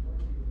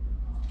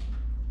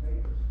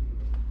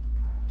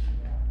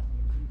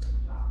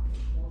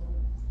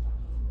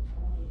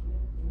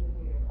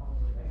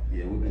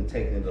 Yeah, we've been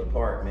taking it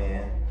apart,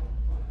 man.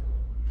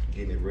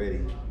 Getting it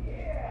ready.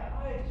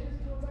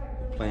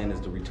 The plan is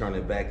to return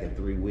it back in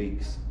 3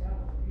 weeks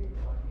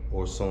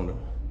or sooner.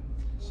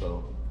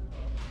 So,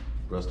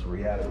 RUST to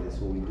Reality, that's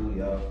what we do,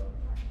 y'all.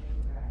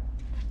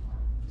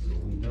 That's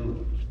what we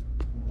do.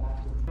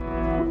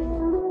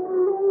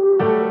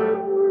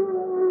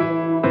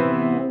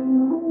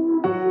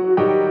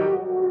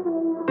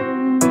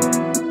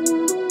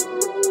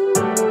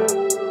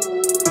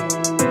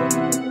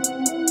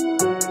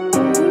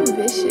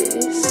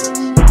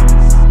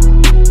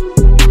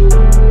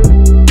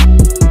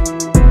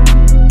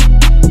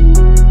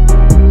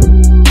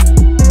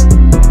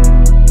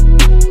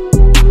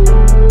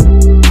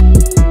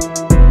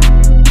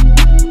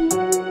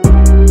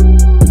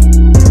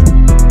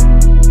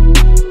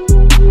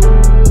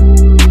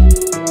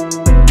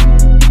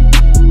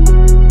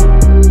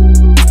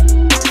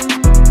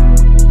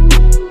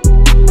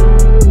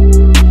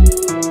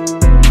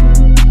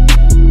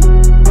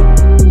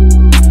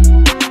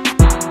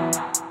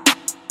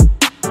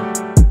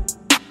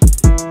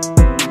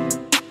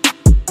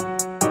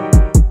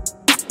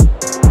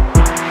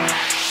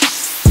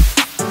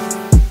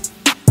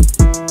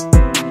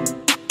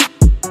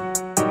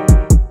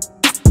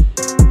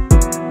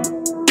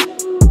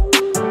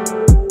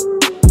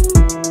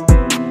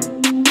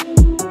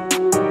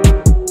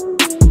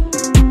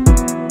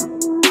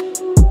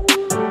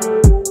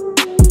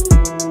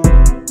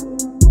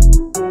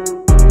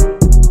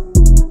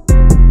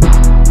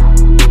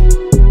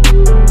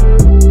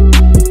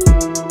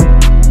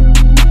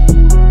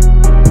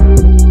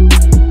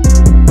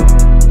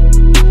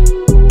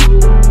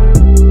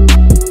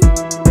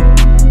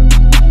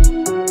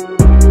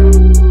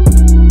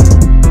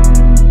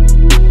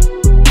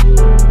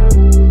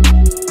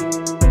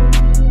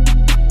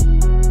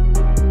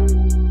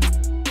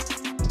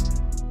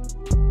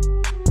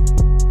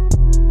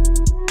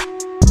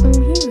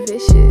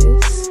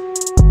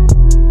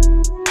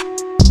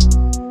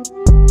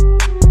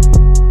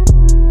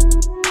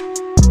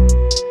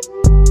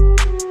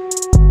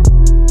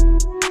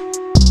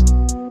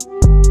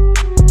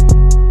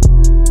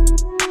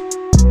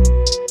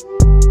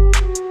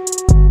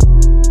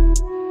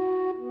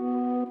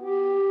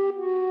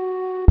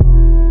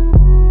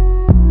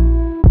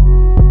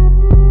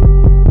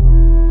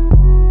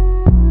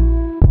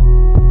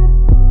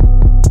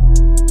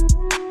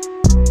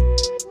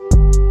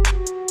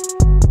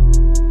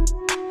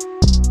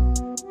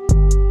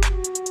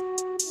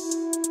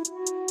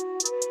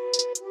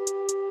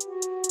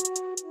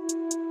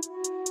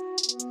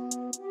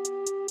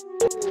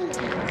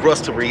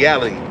 Rust to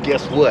Reality.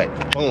 Guess what?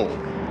 Boom.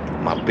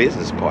 My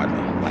business partner,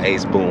 my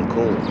ace boom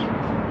coon,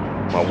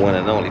 my one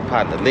and only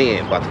partner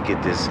Lynn, about to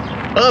get this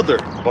other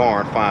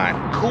barn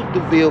find Coupe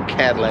de Ville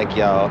Cadillac,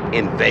 y'all,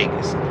 in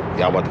Vegas.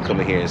 Y'all about to come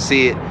in here and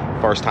see it.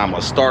 First time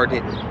I'm starting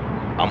it.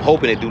 I'm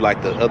hoping it do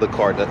like the other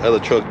car, the other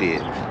truck did.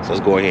 So let's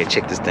go ahead and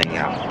check this thing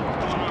out.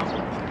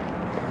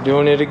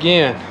 Doing it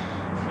again.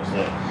 What's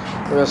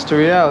that? Rust to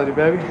Reality,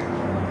 baby.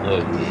 Oh,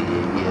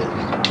 yeah.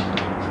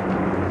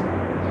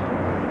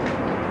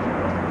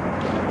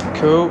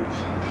 Coupe.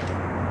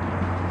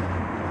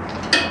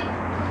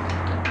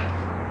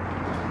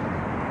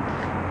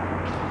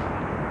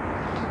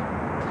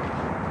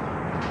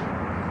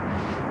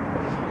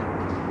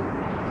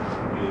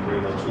 You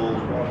bring no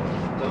tools, bro?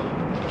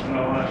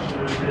 No, I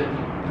sure didn't.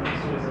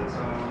 This was its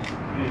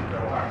you need to go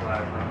hot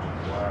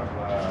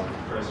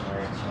live, pressing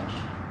rates.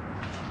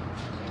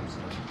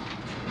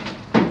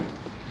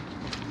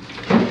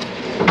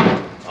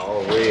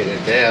 Oh, red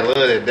and dash. Look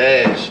at that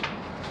dash.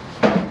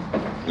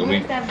 You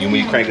want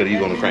me to crank it or you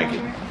gonna crank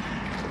it?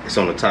 It's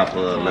on the top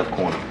left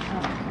corner.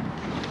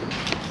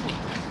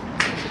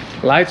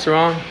 Lights are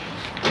on.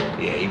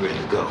 Yeah, he ready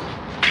to go.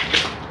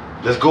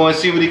 Let's go and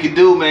see what he can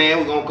do, man.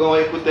 We're gonna go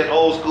ahead and put that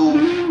old school.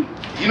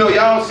 You know,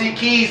 y'all don't see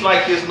keys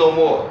like this no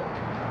more.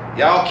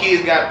 Y'all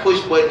kids got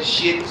push button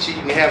shit you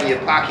can have in your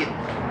pocket.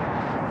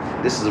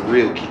 This is a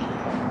real key.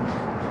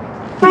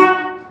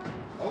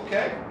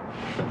 Okay.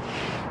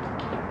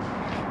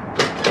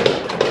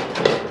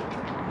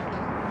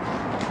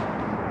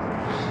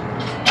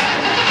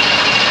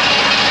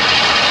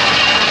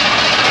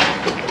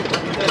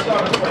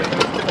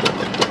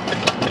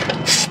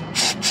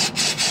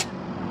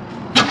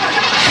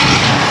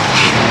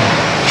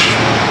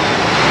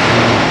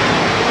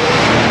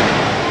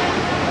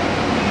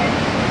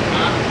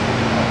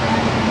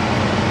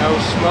 No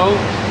smoke.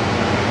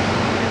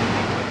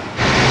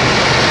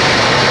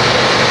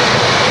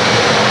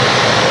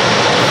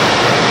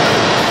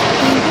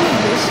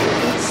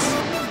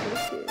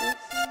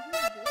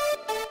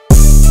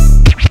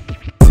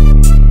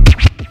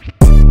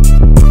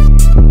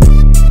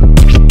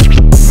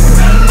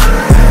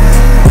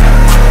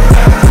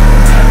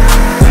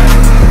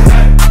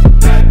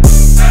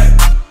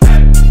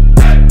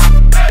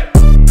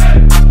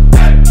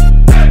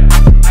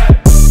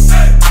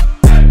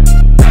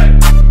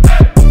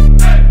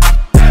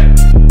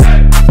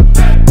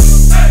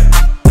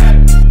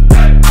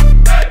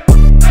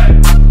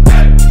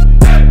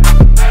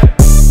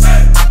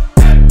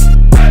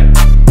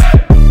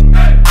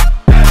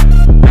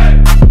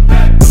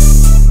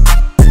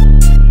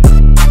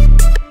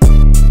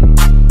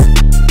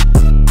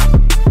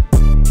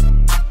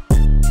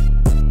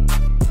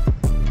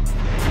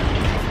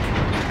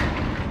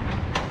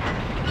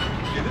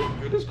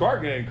 This car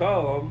game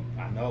call, homie.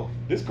 I know.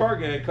 This car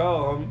game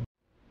call, homie.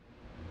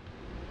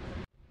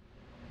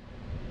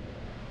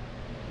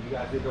 You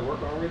guys did the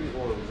work already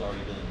or it was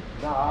already done?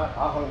 Nah,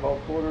 I hung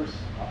both quarters.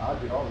 I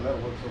did all the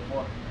metal work so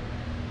far.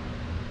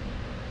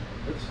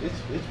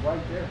 It's right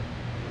there.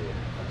 Yeah.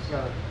 I just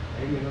gotta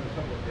maybe another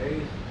couple of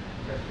days.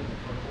 Test it in the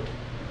front foot.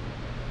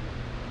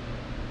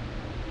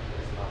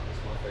 It's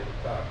my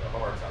favorite top, the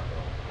hard top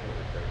though. I ain't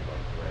really thinking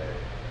about the red.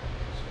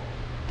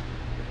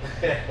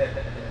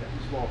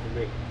 Too small for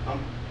me. I'm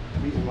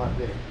using my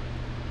thing.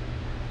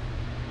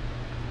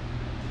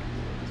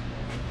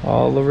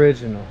 All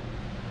original.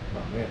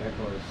 Oh man, that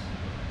car is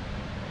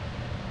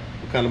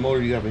What kind of motor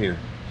do you have in here?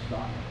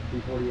 stock.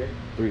 348.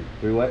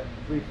 Three what?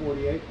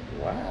 348.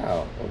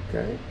 Wow,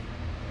 okay.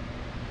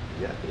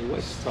 Yeah,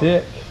 what's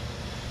Stick.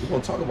 We're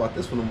gonna talk about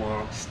this one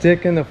tomorrow.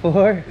 Stick in the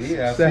floor.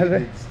 Yeah, I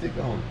Saturday. see stick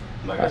on.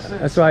 Like I said,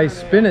 That's why he's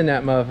Saturday, spinning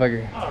that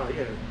motherfucker. Oh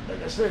yeah.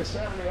 Like I said,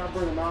 Saturday I'll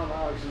bring them out and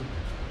I'll actually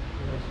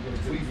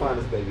Where you find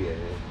this baby at,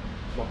 man?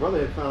 My brother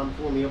had found it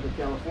for me up in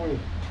California.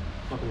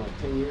 Fucking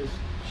like 10 years.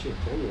 Shit,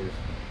 10 years.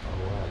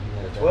 Oh wow, you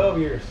had it 12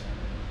 years.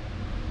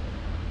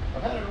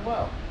 I've had it a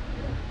while.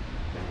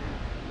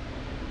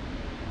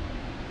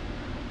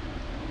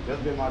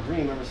 That's been my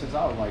dream ever since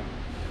I was like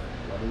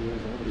 11 years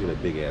old. Look at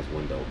that big ass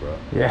window, bro.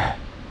 Yeah.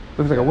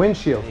 Looks like a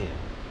windshield. Damn.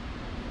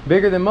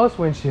 Bigger than most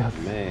windshields.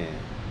 Man.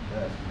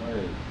 That's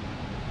crazy.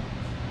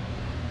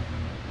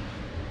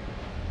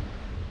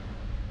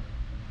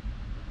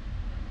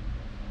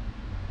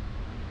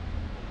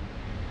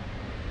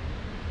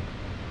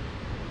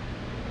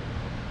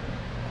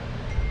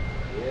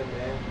 Yeah,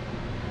 man.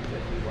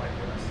 Definitely like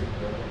when I see it,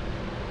 bro.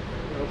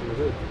 Open the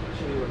hood.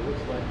 Show you what it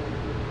looks like.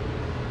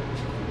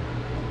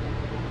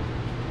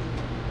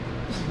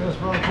 This is the best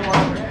running car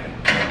I've ever had.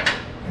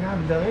 And I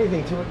haven't done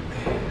anything to it.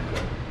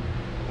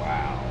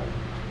 Wow.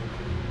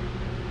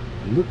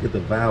 Look at the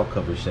valve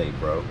cover shape,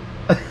 bro.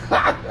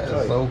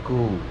 That's so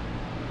cool.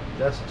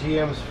 That's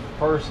GM's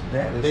first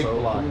That is big so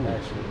block, cool.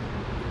 actually.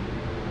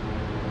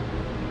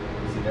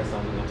 See, that's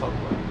something we're gonna talk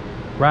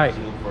about. Right.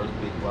 GM first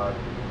big block.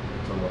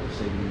 Talking about the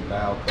shape of these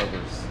valve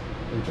covers.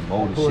 The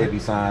motor Put it- Chevy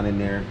sign in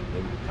there.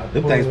 I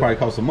Them put things it- probably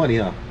cost some money,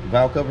 huh? The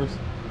valve covers?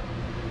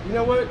 You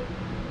know what?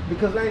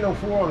 Because there ain't no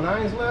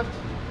 409s left,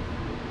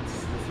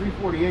 the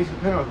 348s,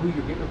 depending on who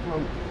you're getting them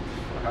from,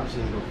 I'm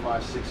seeing go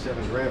 5, 6,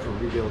 7 grand for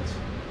rebuilds.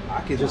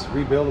 I could Just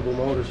rebuildable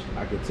motors.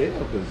 I could tell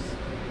because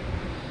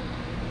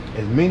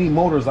as many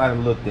motors I've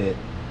looked at,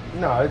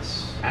 No,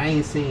 it's I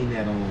ain't seen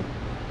that on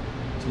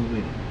too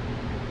many.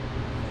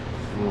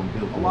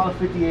 a lot of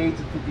 58s and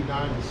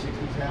 59s and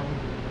 60s have them.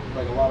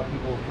 Like a lot of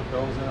people put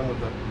those in them with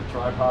the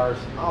tri-powers.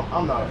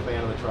 I'm not a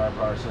fan of the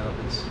tri-power setup.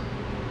 It's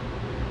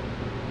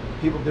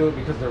people do it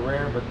because they're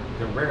rare, but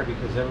they're rare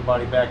because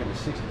everybody back in the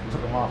 60s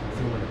took them off and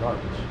threw them in the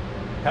garbage.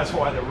 That's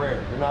why they're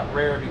rare. They're not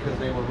rare because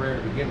they were rare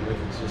to begin with.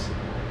 It's just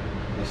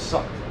they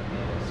sucked.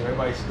 So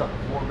everybody stuck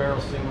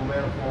 4-barrel single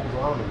manifolds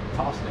on them and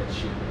tossed that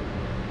shit.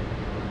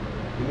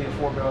 Give me a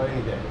 4-barrel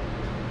any day.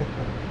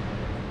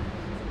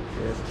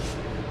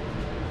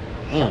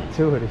 Yes.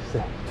 Two of these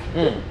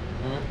things.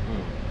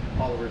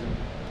 All original.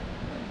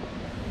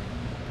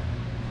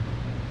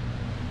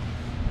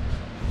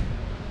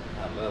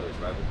 I love it,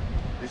 brother.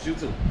 It's you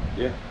too.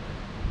 Yeah.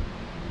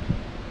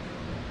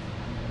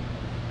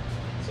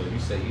 So you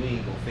say you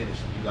ain't gonna finish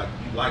it. You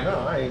like No,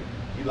 I ain't.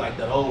 You like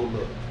that old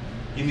look.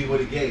 Give me what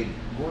he gave you.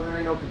 Boy, there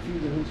ain't no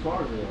confusion whose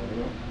cars are on, you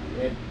know?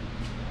 And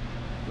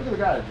look at the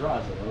guy that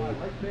drives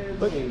it.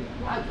 Look,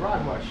 I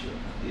drive my shit.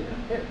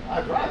 Yeah.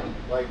 I drive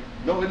it. Like,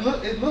 No,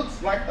 it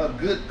looks like a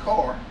good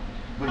car,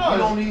 but No, you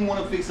don't even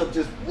want to fix up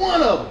just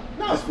one of them.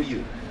 No. Just for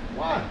you.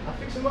 why? I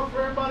fix them up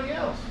for everybody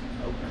else.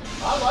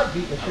 Okay. I like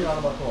beating the shit out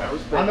of my car. I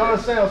respect I know that.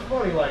 it sounds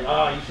funny, like,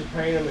 you should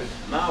paint them. And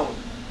No,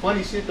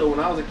 funny shit though. When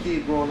I was a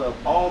kid growing up,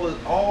 all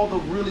the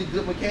really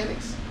good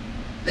mechanics,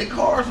 their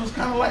cars was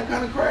kind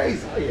of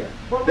crazy. Oh yeah.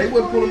 But They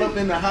what's weren't pulling funny up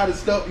in the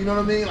hottest stuff. You know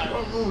what I mean? Like,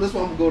 this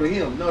one I'm gonna go to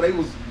him. No,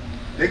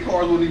 their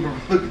cars wasn't even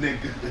looking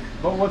that good.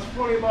 But what's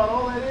funny about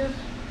all that is,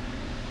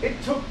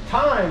 it took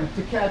time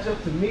to catch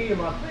up to me and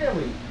my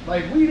family.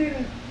 Like, we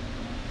didn't,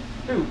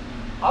 dude,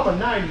 I'm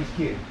a 90s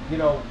kid, you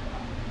know,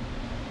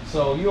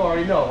 so you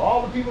already know.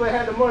 All the people that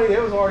had the money, they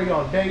was already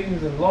on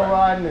datings and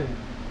lowriding, and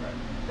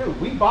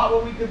dude, we bought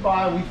what we could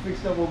buy, we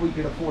fixed up what we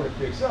could afford to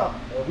fix up,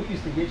 and we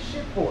used to get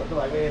shit for it. They're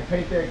like, man,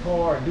 paint that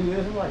car and do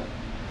this. I'm like,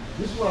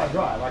 this is what I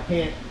drive, I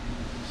can't.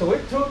 So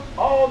it took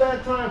all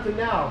that time to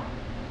now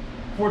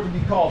for it to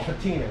be called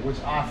patina, which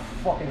I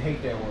fucking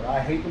hate that word. I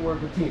hate the word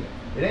patina.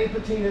 It ain't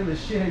patina, the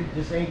shit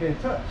just ain't been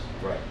touched.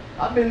 Right.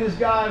 I've been this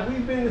guy,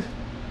 we've been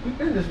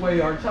this way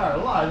our entire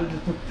lives. It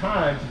just took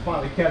time to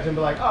finally catch and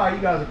be like, all right,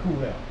 you guys are cool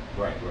now.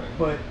 Right.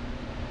 But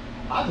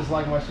I just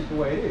like my shit the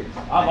way it is.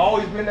 I've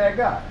always been that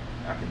guy.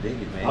 I can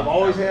dig it, man. I've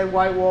always had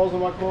white walls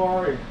on my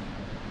car, and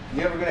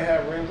you ever gonna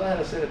have rims? I had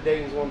a set of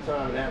Dayton's one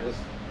time, and that was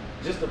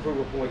just to prove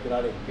a point that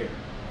I didn't care.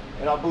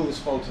 And I blew the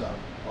spokes out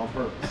on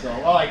purpose. So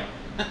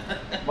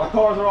my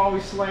cars are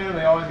always slammed.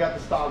 They always got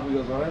the stock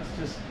wheels on. It's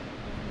just,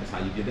 that's how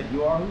you get that.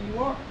 you are who you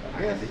are.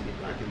 I guess.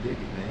 I can dig it,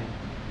 man.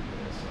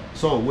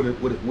 So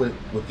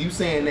with you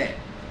saying that,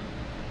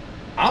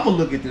 I'm gonna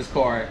look at this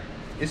car.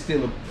 It's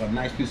still a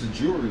nice piece of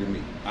jewelry to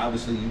me.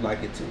 Obviously, you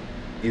like it too.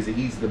 Is it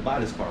easy to buy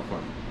this car from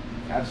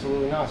you?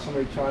 Absolutely not.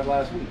 Somebody tried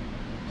last week.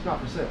 It's not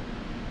for sale.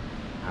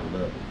 I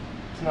love it.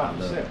 It's not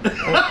for sale.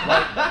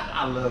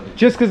 I love it.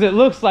 Just because it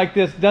looks like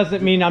this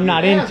doesn't mean I'm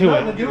not into It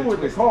has nothing it. to do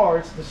with the car.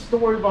 It's the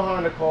story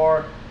behind the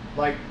car.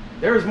 Like,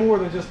 there's more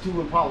than just two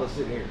Impalas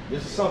sitting here.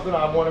 This is something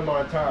I wanted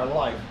my entire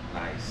life.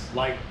 Nice.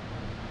 Like,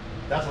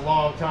 that's a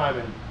long time,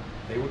 and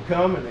they would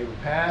come and they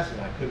would pass,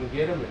 and I couldn't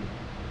get them. And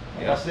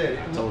like I said,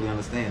 I totally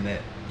understand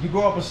that. You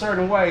grow up a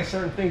certain way,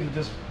 certain things are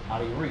just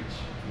out of your reach,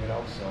 you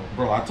know. So,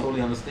 bro, I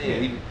totally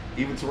understand. Yeah.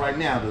 Even to right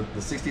now,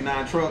 the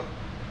 '69 truck,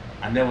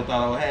 I never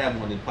thought I would have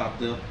one. It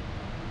popped up,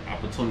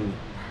 opportunity was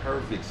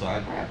perfect, so I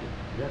grabbed it.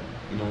 yeah.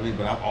 You know what I mean?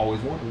 But I've always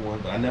wanted one,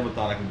 but I never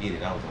thought I could get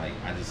it. I was like,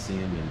 I just see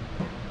him and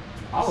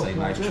I was say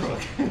cool nice with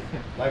truck. this.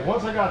 Like,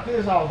 once I got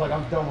this, I was like,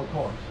 I'm done with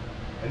cars.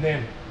 And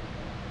then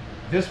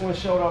this one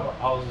showed up,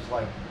 I was just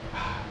like,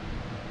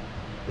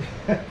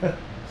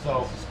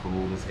 so. This is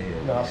cool as hell.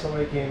 No, man.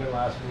 somebody came in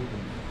last week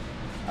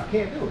and I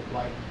can't do it.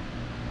 Like,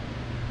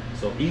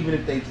 So even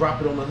if they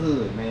drop it on the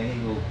hood, man, he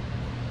go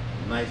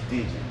nice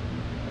digit.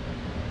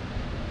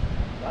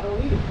 I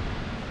don't need it.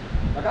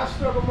 Like, I've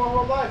struggled my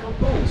whole life, I'm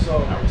cool. So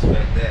I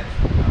respect that.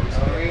 I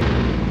respect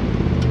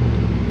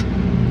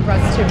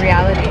Rust to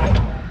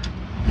reality.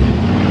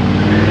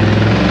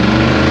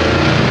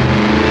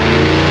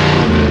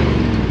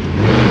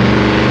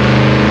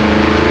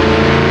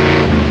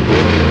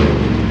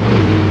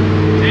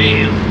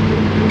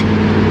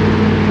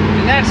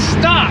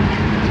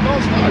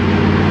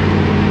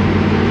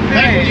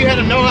 back when you had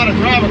to know how to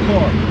drive a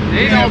car.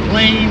 They have don't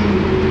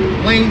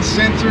lane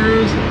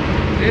sensors.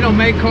 They don't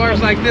make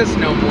cars like this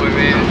no more,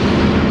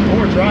 man.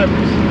 Or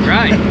drivers.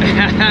 Right.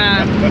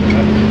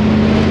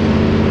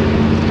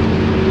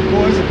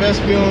 Boy, it's the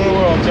best feeling in the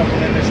world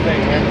jumping in this thing,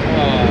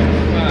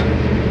 man.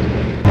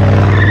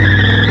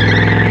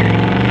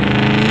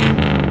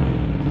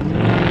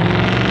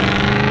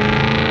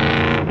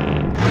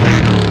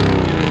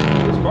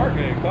 This car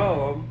can't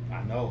call him.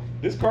 I know.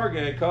 This car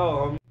can't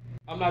call him.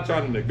 I'm not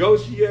trying to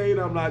negotiate.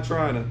 I'm not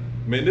trying to,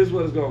 man, this is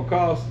what it's going to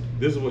cost.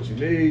 This is what you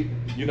need,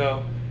 you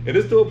know. And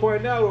it's to a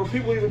point now where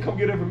people even come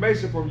get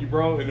information from you,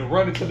 bro, and then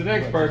run it to the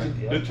next person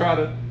to try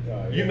to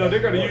you know, they're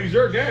gonna use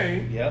your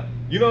game. Yep.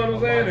 You know what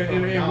I'm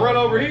saying? And run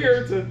over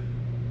here to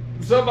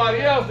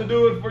somebody else to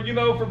do it for, you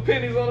know, for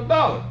pennies on the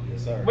dollar.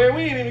 Yes, sir. Man,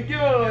 we ain't even giving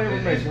all that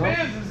information. It's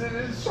business, and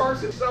it's short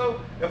shit. So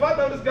if I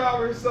know this guy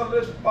over here selling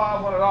this for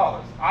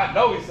 $500, I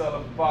know he's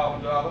selling for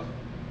 $500.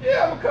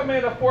 Yeah, I'm gonna come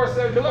in at $475.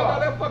 Cause I got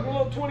that fucking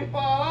little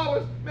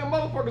 $25. Man,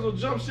 motherfuckers will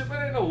jump ship.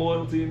 There ain't no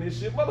loyalty in this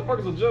shit.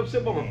 Motherfuckers will jump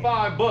ship over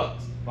 $5.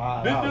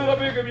 This dude up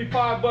here gonna be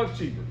 $5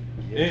 cheaper.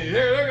 Yeah. And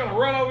they're gonna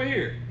run over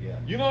here. Yeah.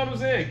 You know what I'm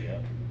saying? Yeah.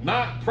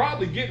 Not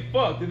probably get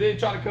fucked and then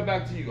try to come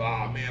back to you.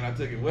 Ah, man, I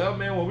took it. Well,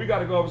 man, when we got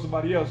to go over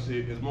somebody else's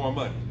shit, it's more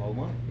money. It's more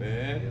money.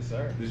 Man. Yes,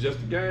 sir. It's just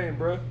a game,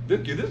 bro.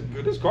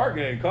 This car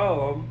game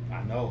called.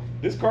 I know.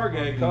 This car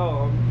game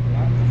called.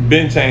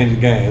 Been changing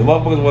the game. The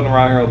motherfuckers wasn't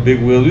around here on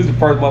big wheels. These the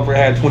first motherfucker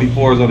had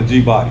 24s on the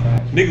G-body.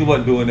 Niggas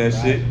wasn't doing that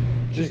shit.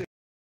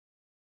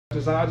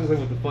 I just ain't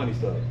with the funny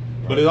stuff.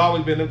 Right. But it's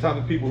always been them type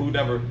of people who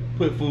never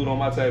put food on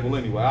my table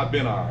anyway. I've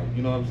been alright.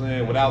 You know what I'm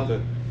saying? Without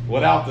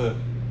the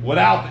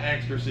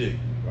extra shit.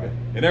 Right.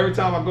 And every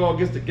time I go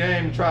against the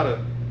game and try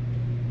to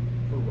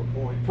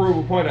prove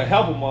a point to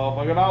help a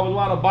motherfucker, I always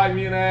want to bite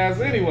me in the ass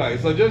anyway.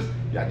 So just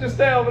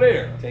stay over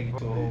there. Take it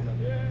to a whole nother.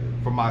 Yeah.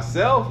 For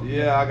myself,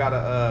 yeah, I got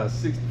a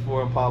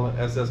 64 Impala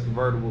SS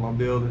convertible I'm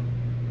building.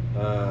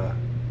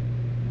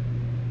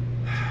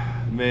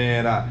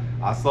 Man,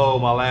 I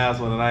sold my last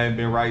one and I ain't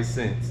been right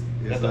since.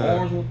 That's the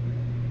orange one?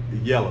 The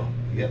yellow.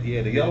 Yeah,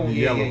 the yellow one.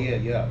 Yeah,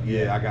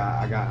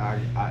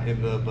 I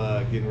ended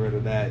up getting rid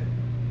of that.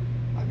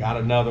 I got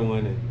another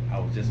one, and I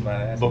was just about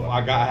to ask.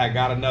 I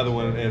got another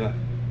one,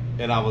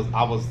 and I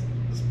was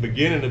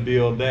beginning to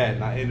build that,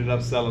 and I ended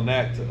up selling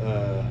that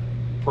to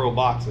pro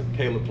boxer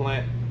Caleb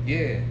Plant.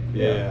 Yeah.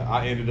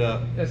 I ended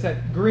up. That's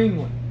that green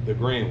one. The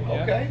green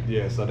one. Okay.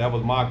 Yeah. So that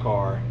was my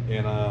car,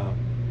 and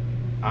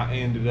I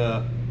ended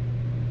up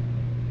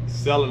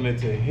selling it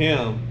to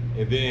him,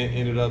 and then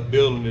ended up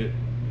building it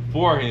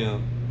for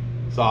him.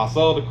 So I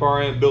sold the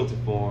car and built it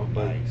for him,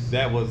 but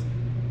that was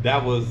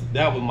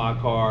my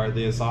car.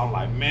 Then so I'm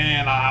like,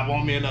 man, I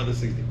want me another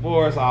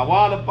 64. So I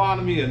wound up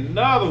finding me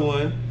another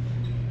one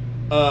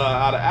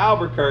out of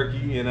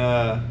Albuquerque, and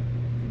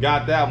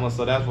got that one.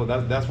 So that's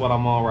what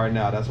I'm on right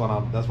now. That's what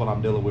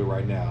I'm dealing with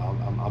right now.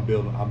 I'm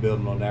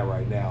building on that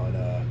right now, and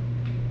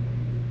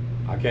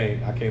I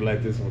can't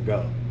let this one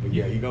go. But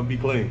yeah, he's gonna be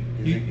clean.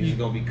 Is it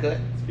gonna be cut?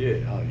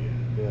 Yeah. Oh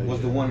yeah.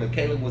 Was the one that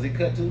Caleb, was it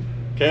cut too?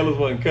 Caleb's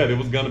wasn't cut. It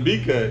was gonna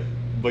be cut,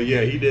 but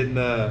yeah, he didn't.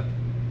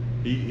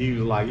 He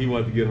was like, he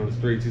wanted to get on the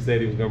streets. He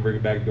said he was gonna bring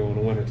it back during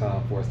the winter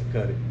time for us to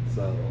cut it.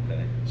 So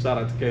shout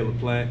out to Caleb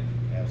Plant.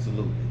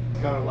 Absolutely.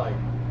 It's kind of like,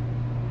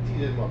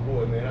 TJ's my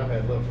boy, man. I've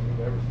had love for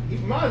him ever. He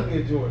reminds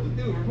me of George. The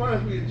dude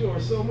reminds me of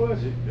George so much.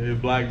 Yeah,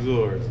 Black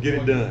George. Get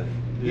it done.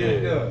 Get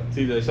it done.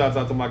 TJ, shouts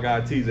out to my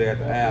guy TJ at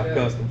the Ave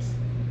Customs.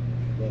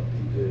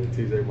 Yeah,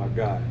 TJ, my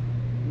guy.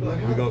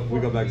 We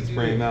go back to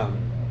Spring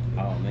Mountain.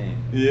 Oh man.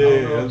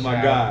 Yeah, that's my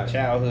guy.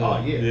 Childhood. Oh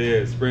yeah.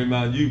 Yeah, Spring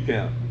Mountain Youth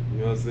Camp. You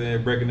know what I'm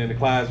saying? Breaking in the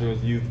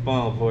classrooms to use the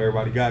phone before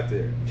everybody got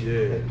there.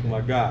 Yeah,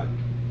 my guy.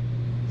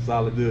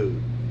 Solid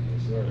dude.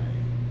 Yes, sir.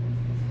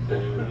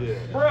 Yeah.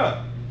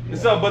 Bruh.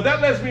 So, but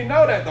that lets me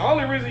know that the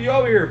only reason you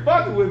over here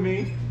fucking with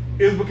me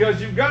is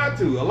because you got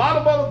to. A lot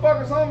of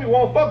motherfuckers, homie,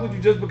 won't fuck with you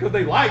just because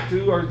they like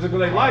to or just because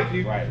they like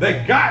you.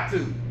 They got to.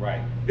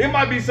 Right. It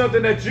might be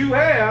something that you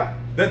have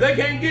that they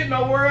can't get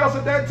nowhere else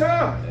at that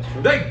time. That's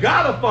true. They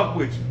gotta fuck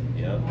with you.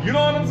 Yep. You know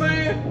what I'm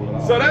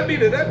saying? So that be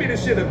the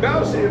shit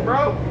about shit,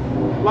 bro.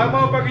 Like,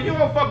 motherfucker, you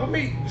don't fuck with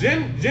me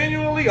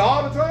genuinely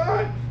all the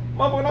time.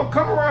 Motherfucker, don't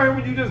come around here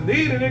when you just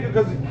need a nigga,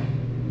 because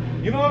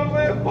you know what I'm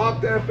saying?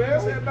 Fuck that,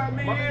 fam. Say about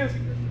me is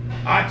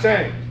I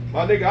changed.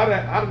 My nigga,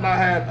 I done not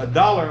had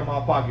 $1 in my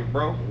pocket,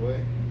 bro.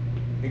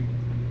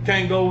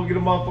 Can't go and get a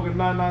motherfucking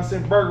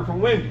 99-cent burger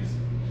from Wendy's.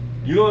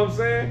 You know what I'm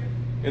saying?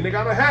 And nigga,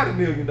 I done had $1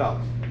 million.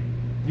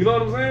 You know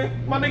what I'm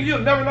saying? My nigga, you'll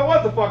never know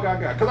what the fuck I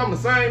got. Cause I'm the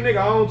same nigga,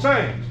 I don't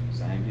change.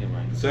 Same here,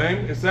 right?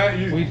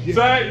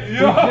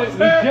 You know what I'm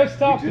saying? We just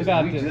talked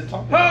about this.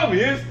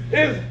 Homie,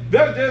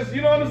 that's just,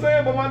 you know what I'm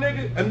saying? But my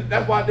nigga, and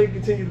that's why they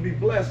continue to be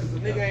blessed, cause the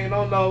nigga ain't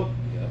on no,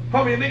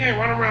 homie, the nigga ain't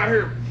running around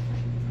here.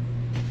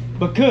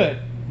 But could.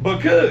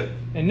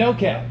 And no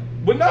cap.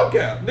 With no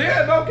cap.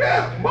 Yeah, no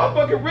cap.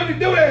 Motherfucker really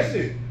do that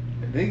shit.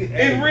 Nigga,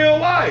 in real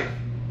life.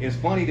 It's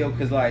funny though,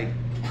 cause like,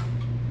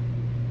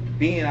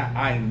 being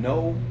I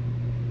know,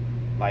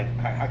 like,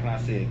 how can I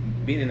say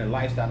it? Being in the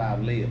lifestyle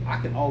I've lived,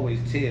 I can always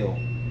tell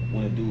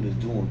when a dude is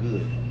doing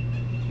good.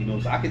 You know,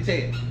 so I can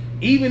tell.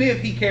 Even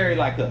if he carry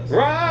like us.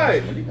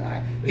 Right.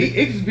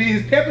 It just be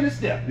his pep in his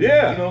step.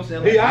 Yeah. You know what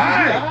I'm saying? Like, he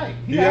alright.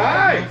 He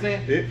alright. You know what I'm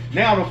saying?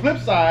 Now on the flip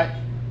side,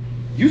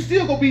 you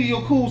still gonna be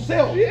your cool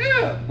self.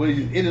 Yeah. But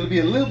it'll be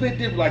a little bit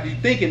different, like you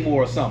thinking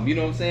more or something. You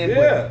know what I'm saying?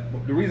 Yeah.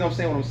 But the reason I'm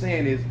saying what I'm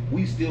saying is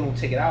we still don't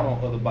take it out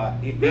on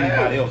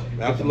anybody else.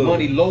 Absolutely. If the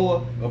money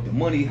lower, if the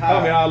money high.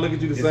 I mean, I look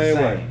at you the same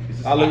way.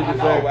 I look at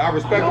you the same way. I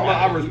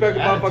respect the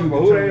motherfucker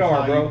for who they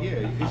are, bro.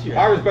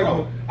 I respect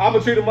them. I'm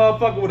gonna treat a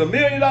motherfucker with $1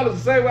 million the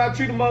same way I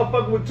treat a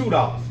motherfucker with $2.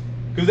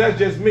 Cause that's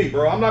just me,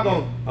 bro. I'm not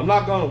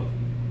gonna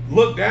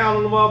look down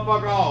on the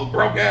motherfucker, oh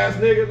broke ass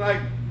nigga. Like,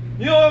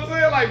 You know what I'm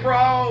saying? Like, bro,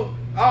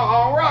 I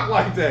don't rock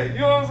like that. You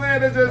know what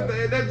I'm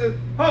saying? That's just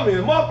homie.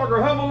 The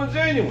motherfucker humble and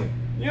genuine.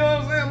 You know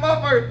what I'm saying?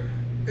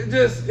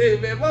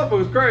 Motherfucker, man,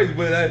 motherfucker's crazy.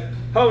 But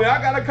homie,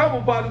 I got a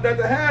couple partners that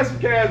had some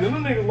cash, and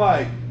them niggas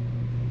like,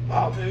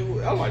 oh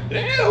man, I'm like,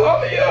 damn,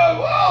 homie,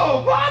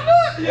 whoa, partner,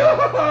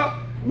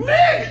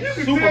 nigga, you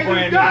can Super tell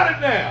brand you got new.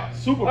 it now.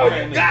 Super Oh,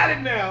 brand you new. got it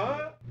now,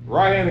 huh?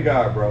 Right-handed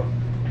guy, bro.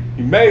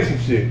 He made some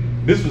shit.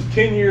 This was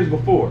 10 years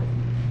before,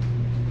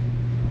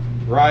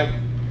 right?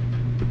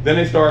 Then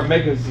they started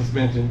making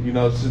suspension, you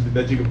know,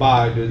 that you could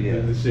buy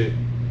the shit.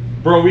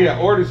 Bro, we had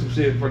ordered some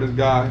shit for this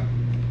guy.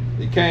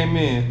 It came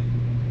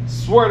in.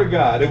 Swear to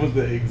God, it was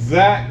the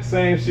exact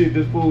same shit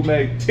this fool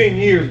made 10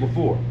 years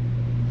before.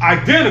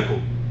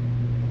 Identical.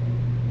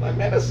 Like,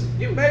 man,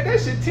 you made that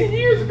shit 10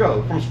 years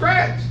ago from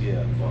scratch.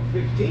 Yeah, fuck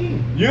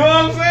 15. You know what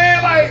I'm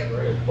saying? Like,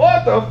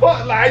 what the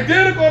fuck? Like,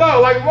 identical though.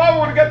 Like, if I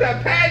would have got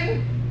that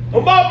patent, a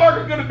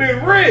motherfucker could have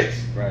been rich.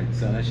 Right, you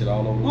sell that shit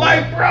all over the world.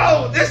 Like,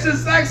 bro, this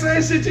is the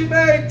exact same shit you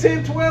made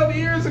 10, 12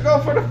 years ago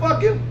for the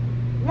fucking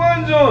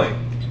one joint.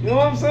 You know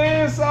what I'm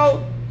saying?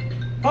 So,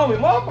 homie,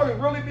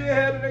 motherfuckers really be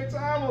ahead of their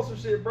time on some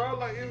shit, bro.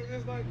 Like,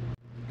 it's like...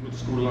 You went to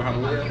school to learn how to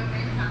weld?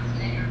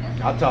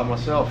 I taught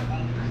myself.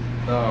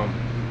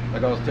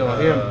 Like I was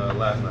telling him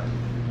last night.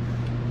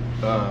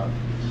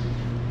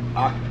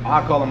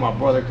 I call him my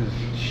brother because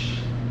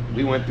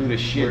we went through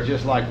this shit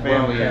just like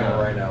family. We're on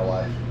camera right now,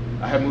 wife.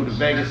 I had moved to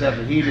Vegas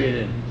after he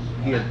did, and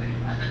he had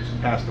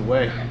passed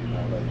away.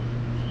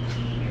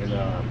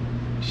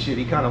 And shit,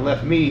 he kind of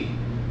left me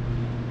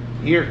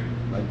here.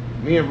 Like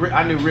me and Rick,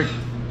 I knew Rick,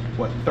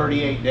 what,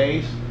 38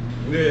 days?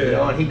 Yeah. You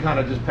know, and he kind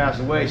of just passed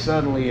away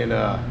suddenly, and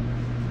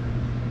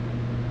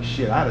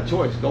shit, I had a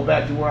choice: go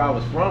back to where I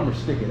was from or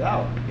stick it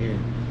out. And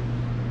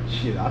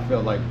shit, I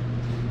felt like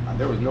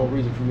there was no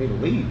reason for me to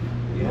leave.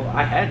 You know,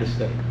 I had to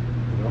stay.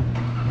 You know,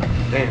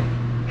 damn.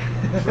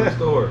 True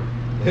story.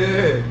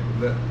 Yeah,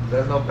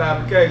 that's no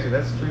fabrication.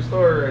 That's a true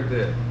story right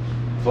there.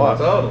 So I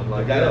told him,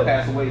 like, The guy that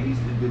passed away, he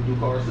did do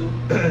cars too?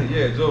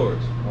 Yeah, George.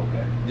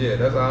 Okay. Yeah,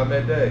 that's how I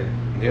met Dave.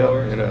 Yep,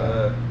 George.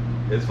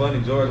 and, It's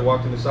funny, George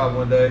walked in the shop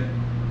one day,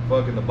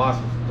 fucking the box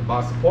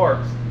of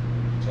parts,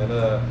 and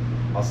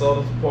I sold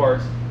him some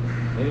parts.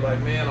 And he's like,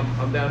 man,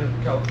 I'm down here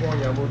from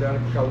California. I moved down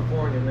here from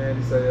California, man.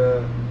 He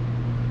said,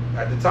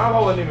 at the time I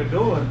wasn't even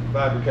doing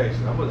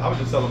fabrication. I was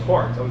just selling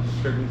parts. I was just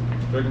strictly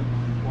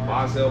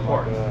buy and sell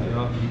parts. You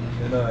know.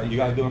 And you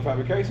guys doing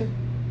fabrication?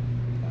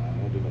 I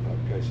don't do no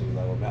fabrication. He's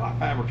like, well, man, I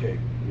fabricate.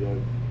 You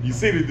know, you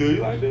see the dude,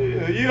 you like,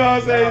 dude, you know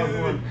what I'm saying? I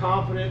was more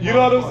confident. You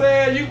know what I'm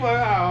saying? You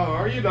like,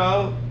 oh, you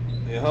know.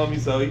 And homie,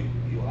 so he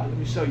like, let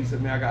me show you. He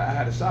said, man, I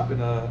had a shop in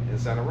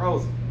Santa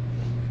Rosa.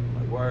 I'm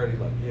like, word? He's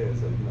like, yeah.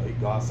 So, you know, he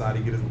go outside,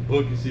 he get his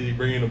book and shit, he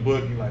bring in a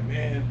book, he's like,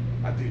 man,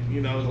 I did,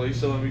 you know, so he's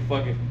showing me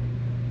fucking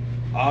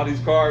all these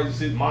cars and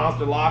shit,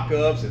 monster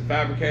lockups and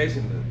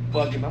fabrication and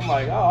fucking, I'm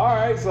like, oh, all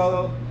right.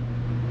 So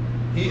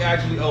he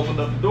actually opened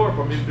up the door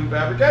for me to do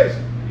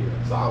fabrication.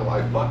 Yeah. So I was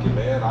like, fuck it,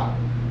 man.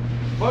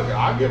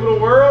 I'll give it a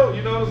whirl,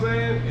 you know what I'm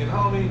saying? And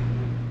homie,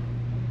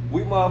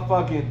 we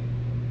motherfucking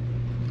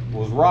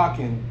was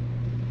rocking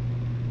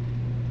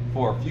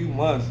for a few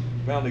months.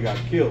 Family got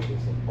killed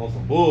on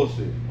some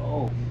bullshit.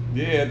 Oh.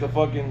 Yeah, at the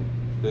fucking,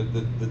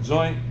 the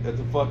joint at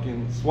the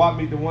fucking swap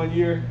meet the 1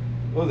 year.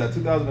 What was that,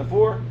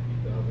 2004?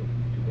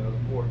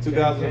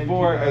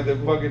 2004 at the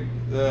fucking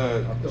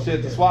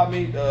shit, the swap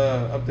meet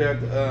up there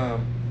at the,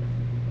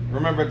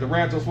 remember at the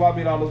Rancho swap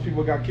meet, all those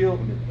people got killed?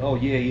 Oh,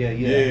 yeah.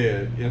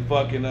 Yeah, and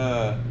fucking,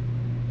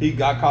 he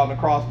got caught in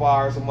the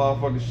crossfire, some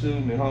motherfucker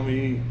shooting, and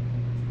homie,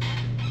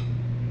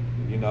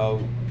 you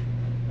know,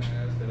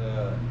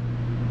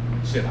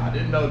 shit, I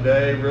didn't know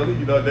Dave really.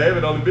 You know, Dave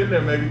had only been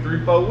there maybe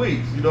 3-4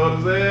 weeks. You know what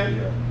I'm saying?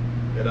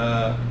 Yeah. And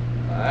I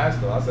asked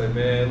him, I said,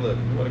 man, look,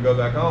 if you want to go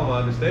back home, I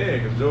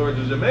understand, because George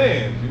is your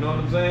man. You know what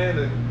I'm saying?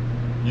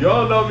 And you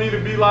don't know me to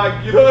be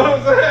like, you know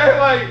what I'm saying?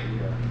 Like,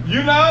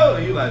 you know?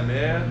 And he like,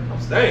 man,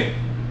 I'm staying.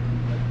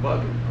 Like,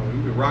 fuck it. I mean,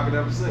 we've been rocking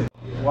ever since.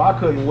 Well, I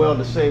couldn't weld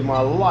to save my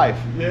life.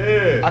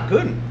 Yeah. I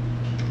couldn't.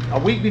 A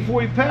week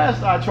before he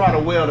passed, I tried to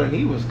weld and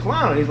he was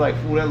clowning. He's like,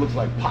 fool, that looks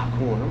like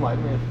popcorn. I'm like,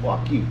 man,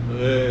 fuck you.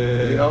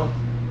 Yeah. You know?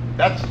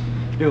 That's,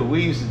 dude,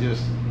 we used to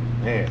just,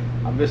 man,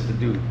 I miss the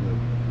dude.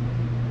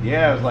 But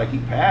yeah, it was like he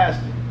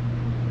passed.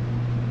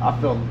 I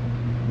felt,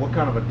 what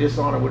kind of a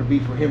dishonor would it be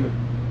for him to,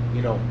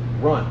 you know,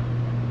 run?